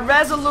in there.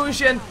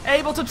 Resolution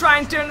able to try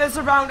and turn this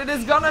around. It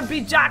is gonna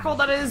be Jackal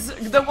that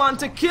is the one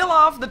to kill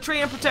off the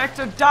Tree and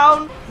Protector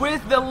down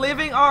with the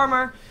living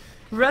armor.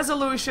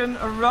 Resolution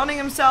running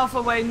himself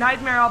away.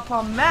 Nightmare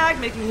upon Mag,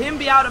 making him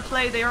be out of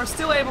play. They are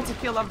still able to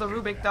kill off the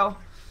Rubik though,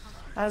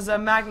 as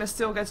Magnus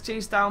still gets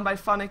chased down by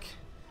Funnick.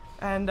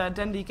 And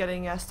Dendy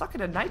getting stuck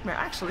in a Nightmare.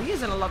 Actually,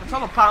 he's in a lot of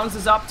trouble.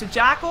 Pounces up to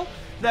Jackal.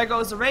 There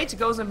goes the Rage. It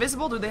goes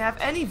invisible. Do they have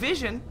any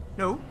vision?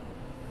 No.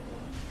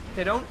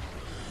 They don't.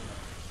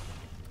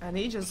 And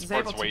he just is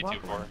able to way walk too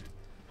far.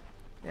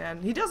 Yeah,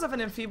 and he does have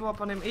an Enfeeble up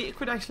on him. He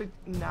could actually...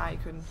 Nah, he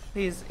couldn't.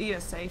 He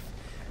is safe.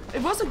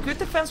 It was a good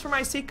defense from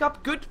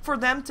iCCup. Good for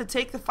them to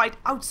take the fight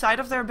outside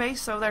of their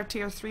base, so their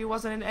tier 3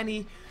 wasn't in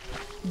any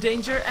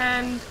danger.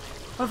 And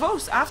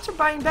Vos, after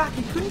buying back,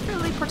 he couldn't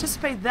really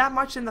participate that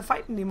much in the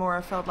fight anymore,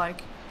 I felt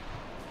like.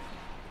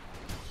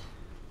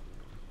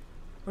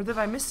 Or did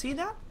I miss-see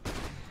that?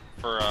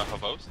 For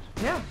Vos?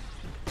 Yeah.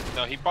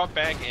 No, he bought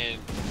back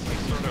and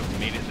he sort of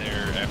made it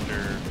there after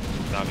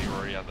Na'Vi were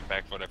already on the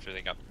back foot after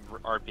they got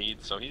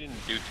RP'd, so he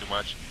didn't do too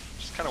much.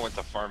 Just kind of went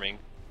to farming,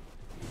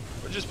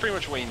 which is pretty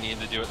much what he needed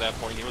to do at that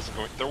point. He wasn't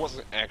going. There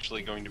wasn't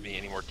actually going to be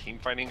any more team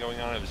fighting going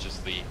on. It was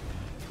just the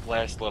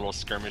last little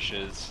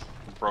skirmishes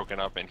broken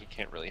up, and he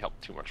can't really help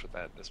too much with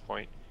that at this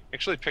point. He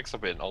actually picks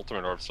up an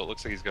ultimate orb, so it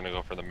looks like he's going to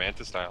go for the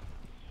Manta style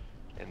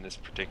in this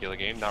particular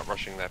game, not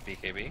rushing that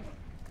BKB.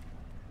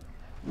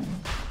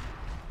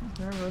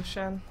 There,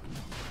 Roshan.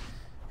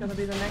 Gonna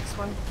be the next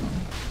one.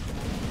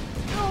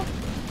 Oh,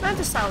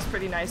 Manta style is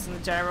pretty nice in the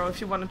gyro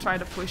if you want to try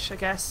to push, I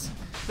guess.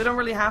 They don't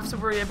really have to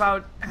worry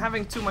about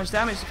having too much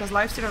damage because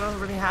Lifestealer doesn't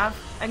really have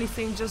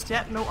anything just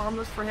yet. No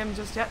armlet for him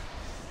just yet.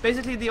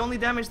 Basically, the only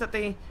damage that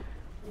they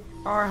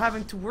are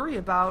having to worry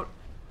about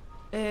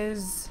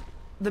is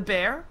the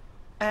bear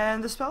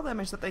and the spell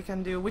damage that they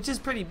can do, which is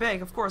pretty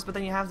big, of course, but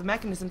then you have the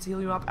mechanism to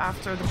heal you up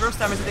after the burst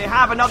damage that they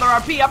have. Another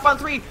RP up on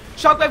 3.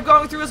 Shockwave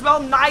going through as well.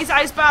 Nice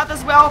Ice Path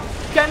as well.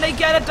 Can they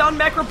get it done?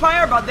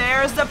 Necropire, but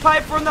there's the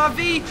pipe for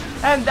Na'Vi,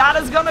 and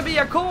that is gonna be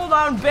a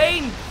cooldown.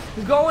 Bane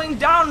going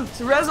down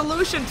to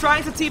Resolution,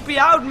 trying to TP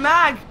out.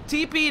 Mag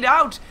TP'd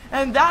out,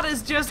 and that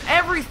is just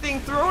everything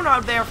thrown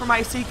out there from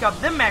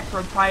iCCup. The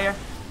Necropire,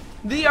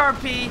 the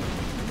RP,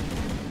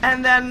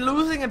 and then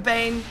losing a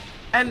Bane.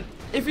 And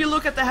if you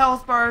look at the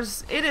health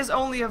bars, it is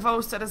only a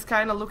Vos that is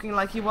kind of looking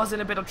like he was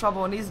in a bit of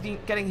trouble, and he's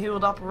getting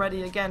healed up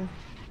already again.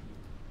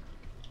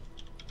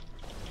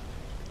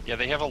 Yeah,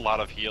 they have a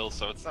lot of heals,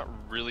 so it's not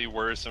really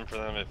worrisome for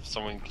them if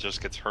someone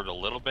just gets hurt a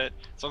little bit,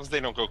 as long as they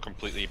don't go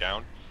completely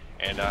down.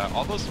 And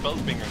all those spells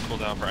being on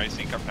cooldown for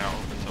iCCup now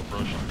opens up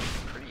Roshan.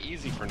 Pretty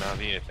easy for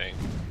Na'Vi, I think.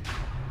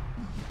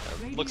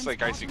 Looks like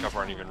iCCup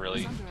aren't even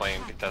really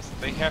playing contested.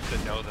 They have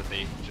to know that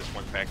they just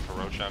went back to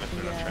Roshan if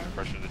they're not trying to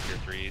pressure the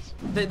tier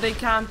 3s. They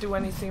can't do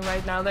anything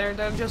right now. They're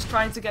just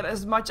trying to get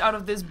as much out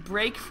of this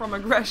break from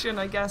aggression,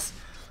 I guess,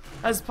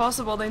 as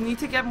possible. They need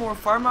to get more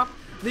farm up.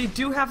 They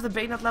do have the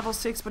Bane at level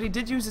 6, but he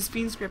did use his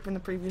Fiend's Grip in the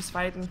previous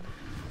fight, and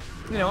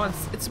you know,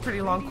 it's a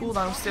pretty long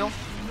cooldown still.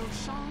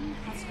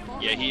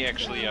 Yeah, he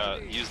actually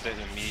used it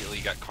and immediately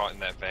got caught in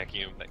that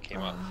vacuum that came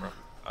out from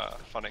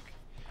Funnick,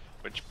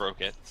 which broke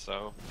it,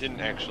 so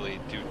didn't actually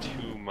do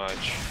too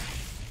much.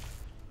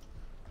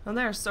 And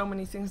there are so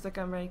many things that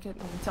can break it,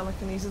 and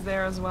telekinesis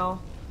there as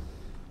well.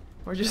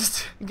 We're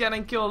just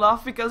getting killed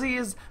off because he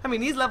is, I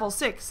mean, he's level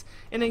 6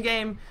 in a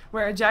game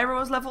where Gyro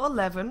is level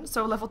 11,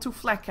 so level 2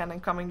 Flak Cannon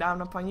coming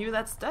down upon you.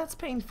 That's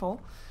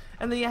painful.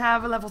 And then you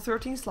have a level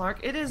 13 Slark.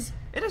 It is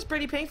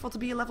pretty painful to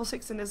be a level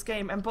 6 in this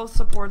game, and both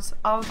supports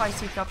of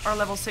iCCup are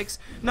level 6.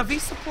 Na'Vi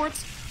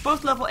supports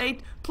both level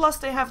 8, plus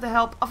they have the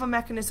help of a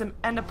mechanism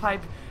and a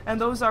pipe, and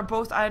those are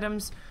both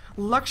items,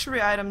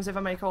 luxury items if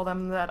I may call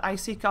them, that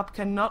iCCup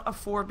cannot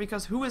afford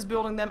because who is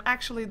building them?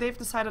 Actually, they've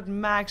decided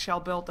Mag shall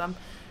build them,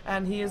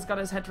 and he has got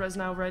his headres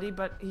now ready,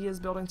 but he is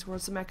building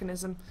towards the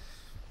mechanism.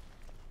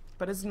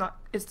 But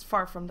it's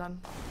far from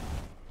done.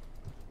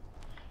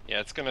 Yeah,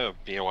 it's gonna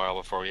be a while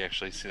before we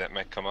actually see that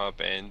mech come up,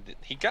 and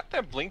he got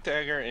that Blink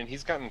Dagger, and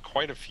he's gotten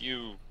quite a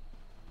few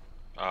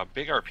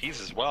big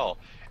RPs as well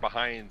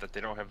behind that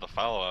they don't have the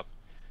follow-up.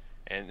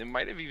 And it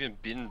might have even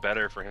been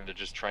better for him to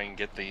just try and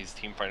get these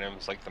teamfight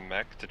items like the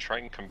mech to try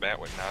and combat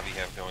what Na'Vi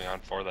have going on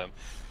for them.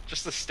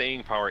 Just the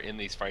staying power in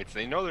these fights.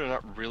 They know they're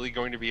not really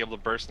going to be able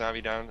to burst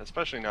Na'Vi down,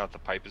 especially now that the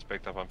pipe is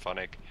picked up on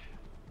Funnick.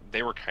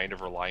 They were kind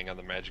of relying on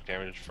the magic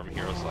damage from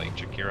heroes like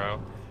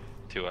Jakiro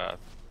to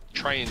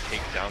try and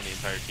take down the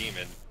entire team,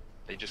 and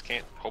they just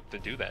can't hope to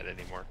do that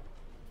anymore.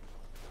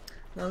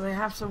 Now they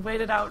have to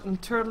wait it out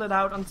and turtle it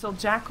out until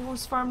Jackal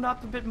is farmed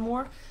up a bit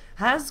more.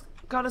 Has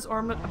got his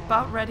armlet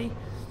about ready.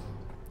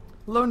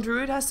 Lone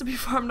Druid has to be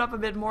farmed up a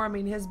bit more. I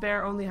mean, his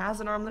bear only has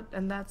an armlet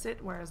and that's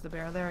it. Where's the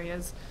bear? There he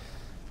is.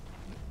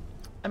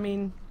 I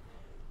mean,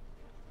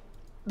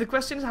 the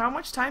question is how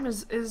much time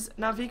is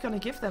Na'Vi gonna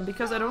give them?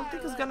 Because I don't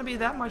think it's gonna be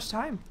that much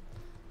time.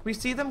 We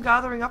see them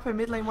gathering up in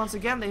mid lane once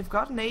again. They've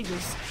got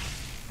Aegis.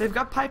 They've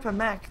got Pipe and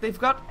Mech. They've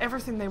got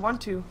everything they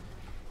want to.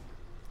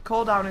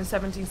 Call down in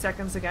 17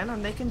 seconds again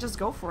and they can just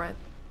go for it.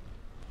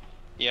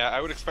 Yeah,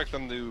 I would expect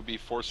them to be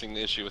forcing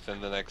the issue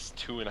within the next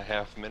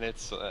 2.5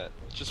 minutes,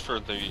 just for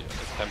the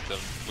attempt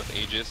with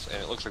Aegis,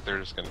 and it looks like they're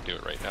just going to do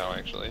it right now,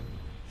 actually.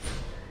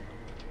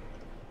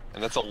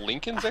 And that's a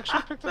Lincoln's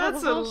actually picked up.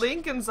 That's a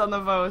Lincoln's on the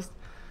Vost.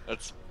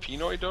 That's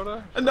Pinoy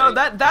Dota? No,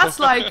 that's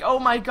like, oh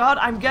my god,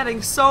 I'm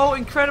getting so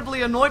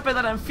incredibly annoyed by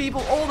that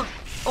Enfeeble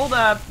all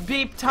the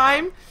beep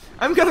time.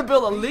 I'm gonna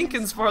build a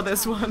Lincoln's for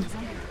this one.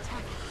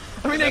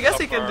 I mean, I guess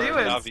he can do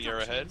it. Na'Vi are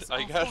ahead,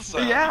 I guess.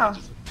 Yeah.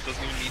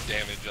 Doesn't even need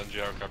damage on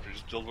Gyrocopter,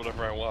 just build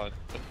whatever I want.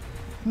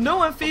 No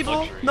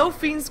Enfeeble, no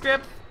Fiend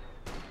Script.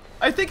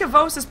 I think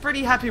Avos is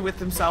pretty happy with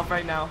himself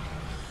right now.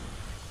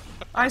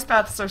 Ice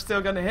Paths are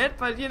still gonna hit,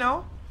 but you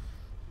know.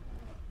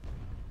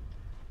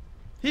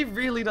 He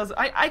really does.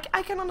 I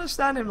can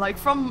understand him, like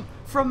from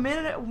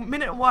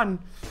minute one.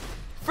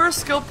 First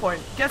skill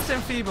point, gets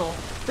Enfeeble.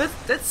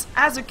 That's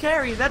as a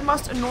carry, that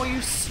must annoy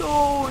you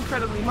so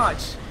incredibly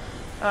much.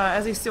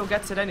 As he still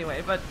gets it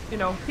anyway, but you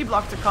know, he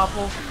blocked a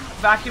couple.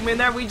 Vacuum in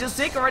there, we just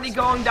Zig already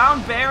going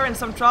down, Bear in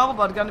some trouble,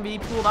 but gonna be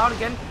pulled out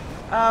again.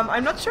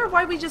 I'm not sure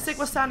why we just Zig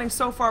was standing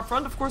so far up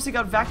front. Of course he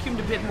got vacuumed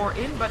a bit more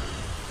in, but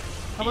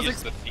I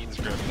was the Fiend's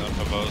Grip on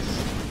Pavos.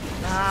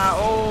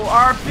 Oh,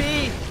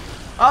 RP!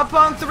 Up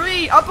on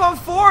 3, up on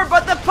 4,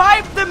 but the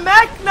Pipe, the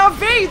Mech,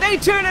 Na'Vi, they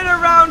turn it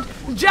around.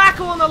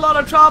 Jackal in a lot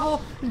of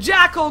trouble.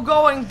 Jackal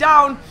going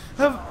down.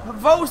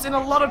 Vos in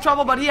a lot of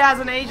trouble, but he has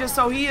an Aegis,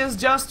 so he is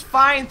just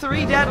fine.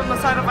 3 dead on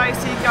the side of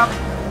iCCup.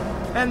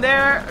 And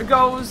there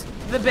goes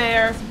the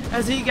bear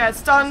as he gets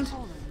stunned.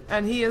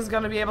 And he is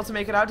going to be able to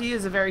make it out. He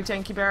is a very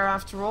tanky bear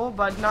after all,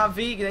 but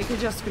Na'Vi, they can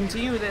just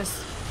continue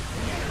this.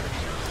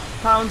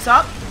 Pounce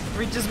up.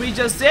 We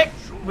just Zig.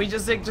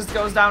 Zig just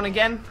goes down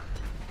again.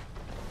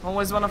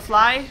 Always want to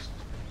fly.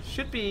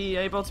 Should be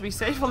able to be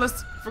safe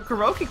unless for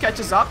Kuroki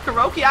catches up.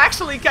 Kuroki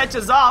actually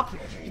catches up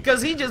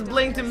because he just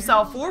blinked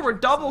himself forward.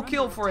 Double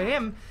kill for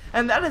him.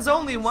 And that is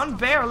only one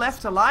bear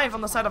left alive on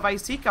the side of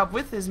iCCup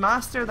with his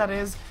master, that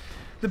is.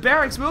 The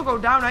barracks will go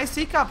down.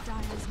 iCCup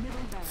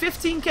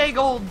 15k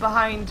gold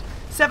behind.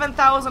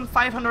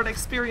 7,500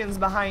 experience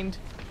behind.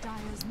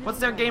 What's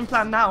their game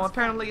plan now?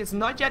 Apparently it's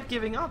not yet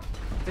giving up.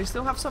 They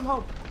still have some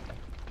hope.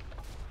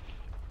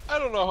 I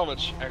don't know how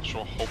much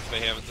actual hope they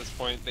have at this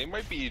point. They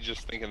might be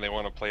just thinking they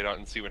want to play it out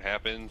and see what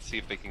happens, see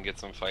if they can get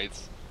some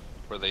fights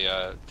where they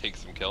take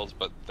some kills,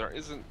 but there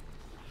isn't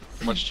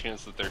much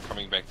chance that they're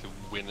coming back to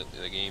win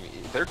the game.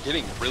 They're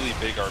getting really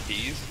big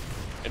RPs,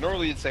 and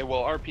normally you'd say,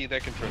 well, RP,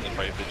 that can turn the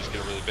fight if they just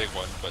get a really big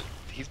one, but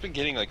he's been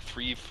getting like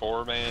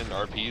 3-4 man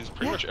RPs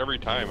pretty much every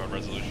time on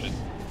Resolution.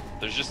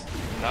 There's just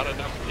not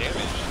enough damage.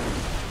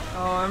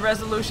 Oh, and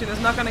Resolution is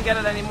not going to get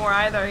it anymore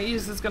either.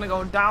 He's just going to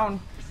go down.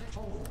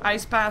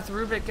 Ice Path,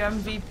 Rubik,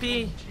 MVP.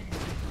 Here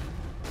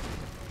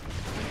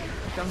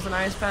comes an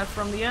Ice Path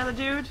from the other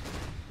dude.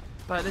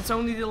 But it's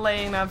only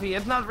delaying Na'Vi.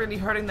 It's not really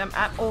hurting them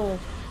at all.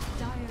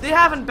 They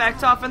haven't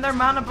backed off, and their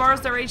mana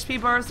bars, their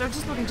HP bars, they're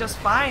just looking just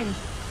fine.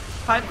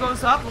 Pipe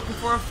goes up, looking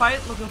for a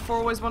fight, looking for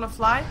always want to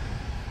fly.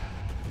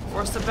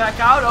 Forced to back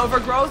out,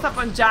 Overgrowth up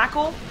on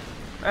Jackal.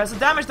 There's the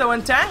damage though,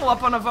 Entangle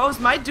up on Avos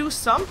might do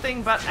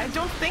something, but I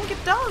don't think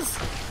it does.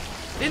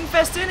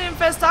 Infest in,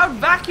 infest out,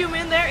 vacuum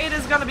in there. It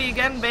is gonna be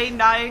again Bane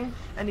dying.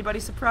 Anybody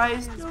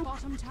surprised? Nope.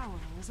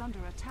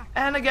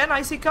 And again,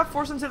 iCCup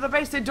forced into the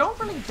base. They don't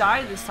really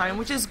die this time,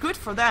 which is good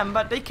for them,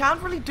 but they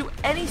can't really do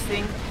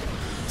anything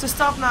to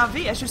stop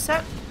Na'Vi. As you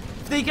said,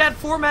 if they get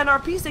 4-man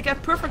RPs, they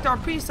get perfect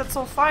RPs, that's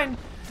all fine.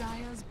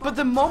 But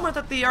the moment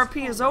that the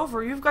RP is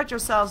over, you've got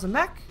yourselves a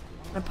mech,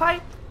 a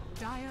pipe,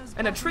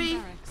 and a tree,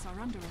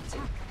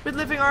 with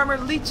living armor,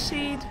 leech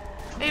seed,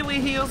 AoE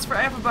heals for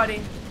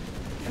everybody.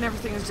 And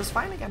everything is just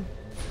fine again.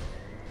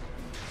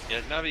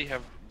 Yeah, Na'Vi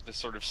have this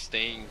sort of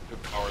staying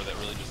power that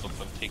really just lets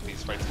them take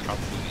these fights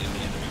constantly in the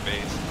enemy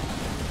base.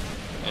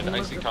 And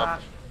iCCup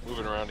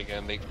moving around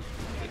again, it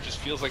just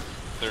feels like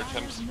their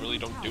attempts really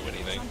don't do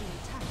anything.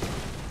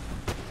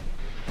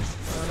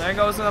 So there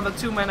goes another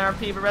 2-man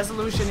RP, but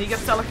Resolution, he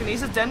gets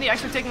telekinesis. Dendi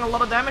actually taking a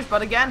lot of damage,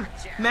 but again,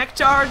 mech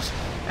charge.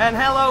 And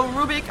hello,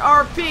 Rubik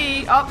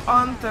RP up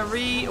on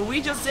 3.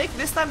 We just Zig,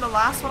 this time the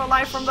last one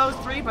alive from those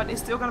 3, but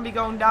it's still gonna be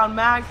going down.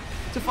 Mag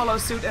to follow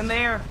suit, and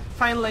there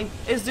finally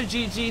is the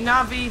GG.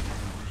 Na'Vi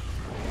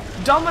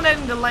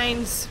dominating the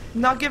lanes,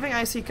 not giving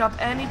iCCup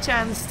any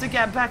chance to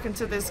get back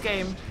into this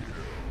game.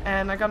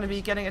 And they're gonna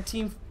be getting a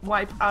team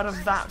wipe out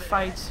of that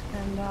fight.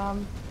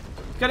 And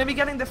gonna be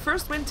getting the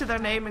first win to their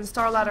name in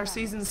StarLadder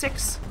Season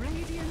 6.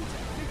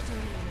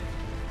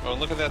 Oh,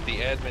 look at that, the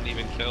admin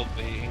even killed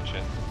the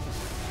Ancient.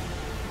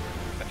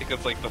 I think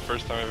that's like the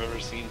first time I've ever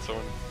seen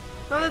someone...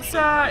 No, that's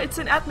it's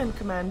an admin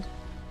command.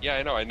 Yeah,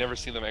 I know, I never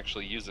seen them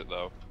actually use it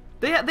though.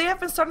 They have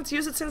been starting to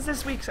use it since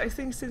this week, I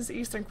think since the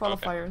Eastern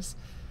qualifiers.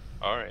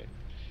 Okay. Alright.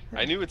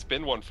 I knew it's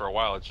been one for a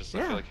while, it's just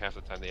Yeah. I feel like half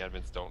the time the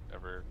admins don't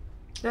ever...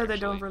 Yeah, they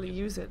don't really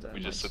use it.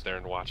 We just much. sit there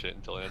and watch it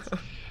until it ends.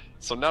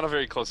 So not a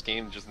very close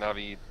game, just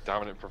Na'Vi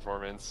dominant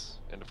performance,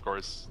 and of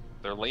course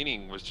their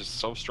laning was just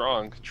so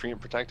strong. Treant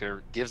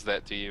Protector gives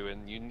that to you,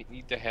 and you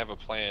need to have a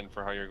plan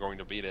for how you're going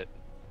to beat it.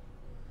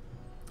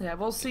 Yeah,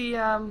 we'll see.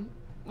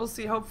 We'll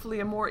see.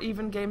 Hopefully, a more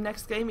even game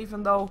next game.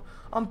 Even though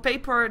on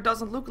paper it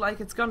doesn't look like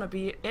it's gonna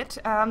be it.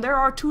 There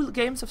are 2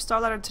 games of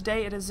StarLadder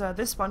today. It is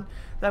this one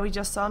that we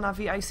just saw,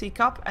 Na'Vi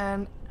iCCup,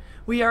 and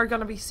we are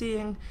gonna be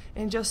seeing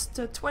in just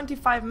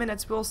 25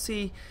 minutes. We'll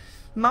see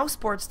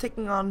Mousesports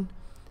taking on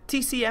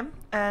TCM,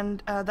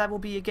 and that will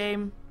be a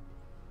game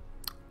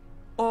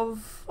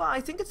of, well,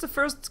 I think it's the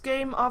first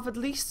game of at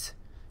least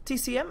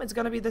TCM. It's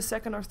gonna be the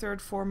second or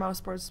third for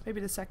Mousesports,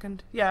 maybe the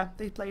second. Yeah,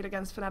 they played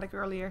against Fnatic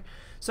earlier,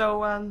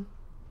 so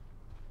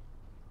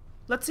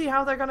let's see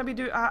how they're gonna be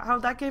how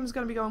that game is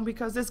gonna be going,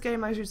 because this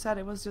game, as you said,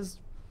 it was just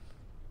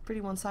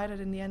pretty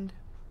one-sided in the end.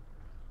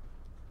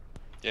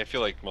 Yeah, I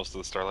feel like most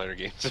of the StarLadder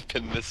games have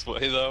been this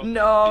way though.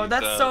 No,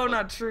 that's so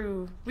not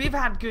true. We've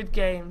had good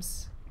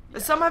games. Yeah,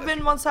 some have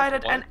been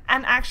one-sided and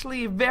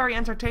actually very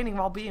entertaining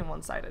while being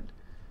one-sided.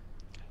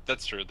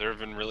 That's true. There have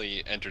been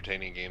really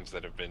entertaining games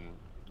that have been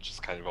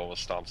just kind of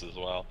almost stomps as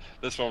well.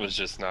 This one was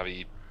just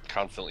Na'Vi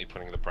constantly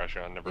putting the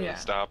pressure on, never really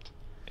stopped,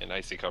 and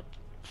iCCup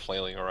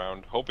flailing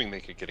around, hoping they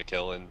could get a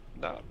kill and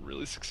not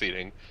really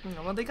succeeding.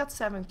 No, well, they got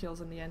 7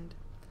 kills in the end.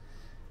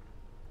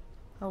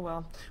 Oh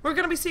well. We're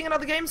gonna be seeing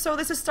another game, so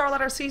this is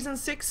StarLadder Season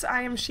 6.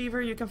 I am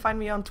Sheever. You can find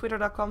me on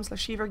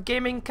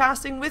twitter.com/SheeverGaming.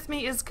 Casting with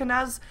me is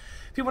Kanaz.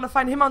 If you want to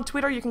find him on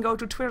Twitter, you can go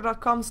to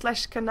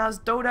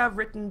twitter.com/KanazDota,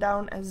 written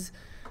down as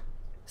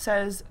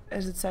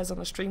it says on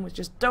the stream, with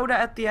just Dota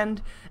at the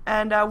end.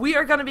 And we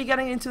are going to be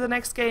getting into the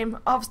next game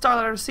of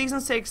StarLadder Season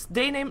 6,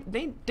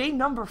 day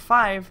number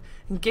 5,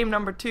 and game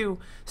number 2.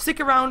 Stick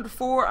around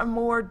for a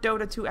more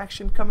Dota 2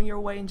 action coming your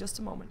way in just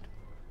a moment.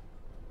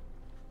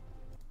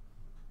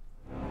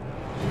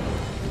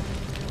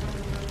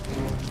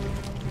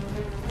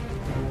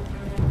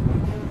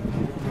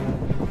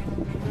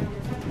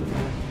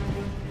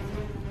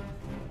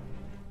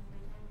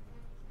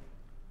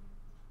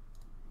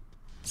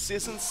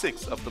 Season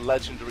 6 of the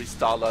legendary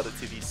StarLadder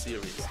TV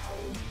series.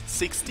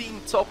 16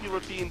 top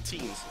European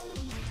teams,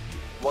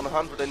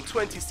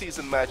 120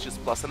 season matches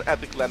plus an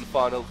epic LAN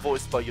final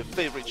voiced by your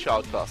favorite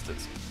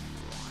shoutcasters.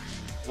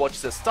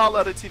 Watch the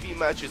StarLadder TV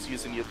matches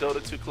using your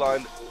Dota 2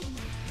 client.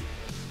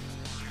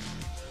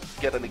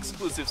 Get an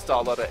exclusive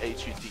StarLadder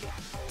HUD.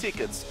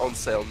 Tickets on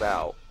sale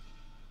now.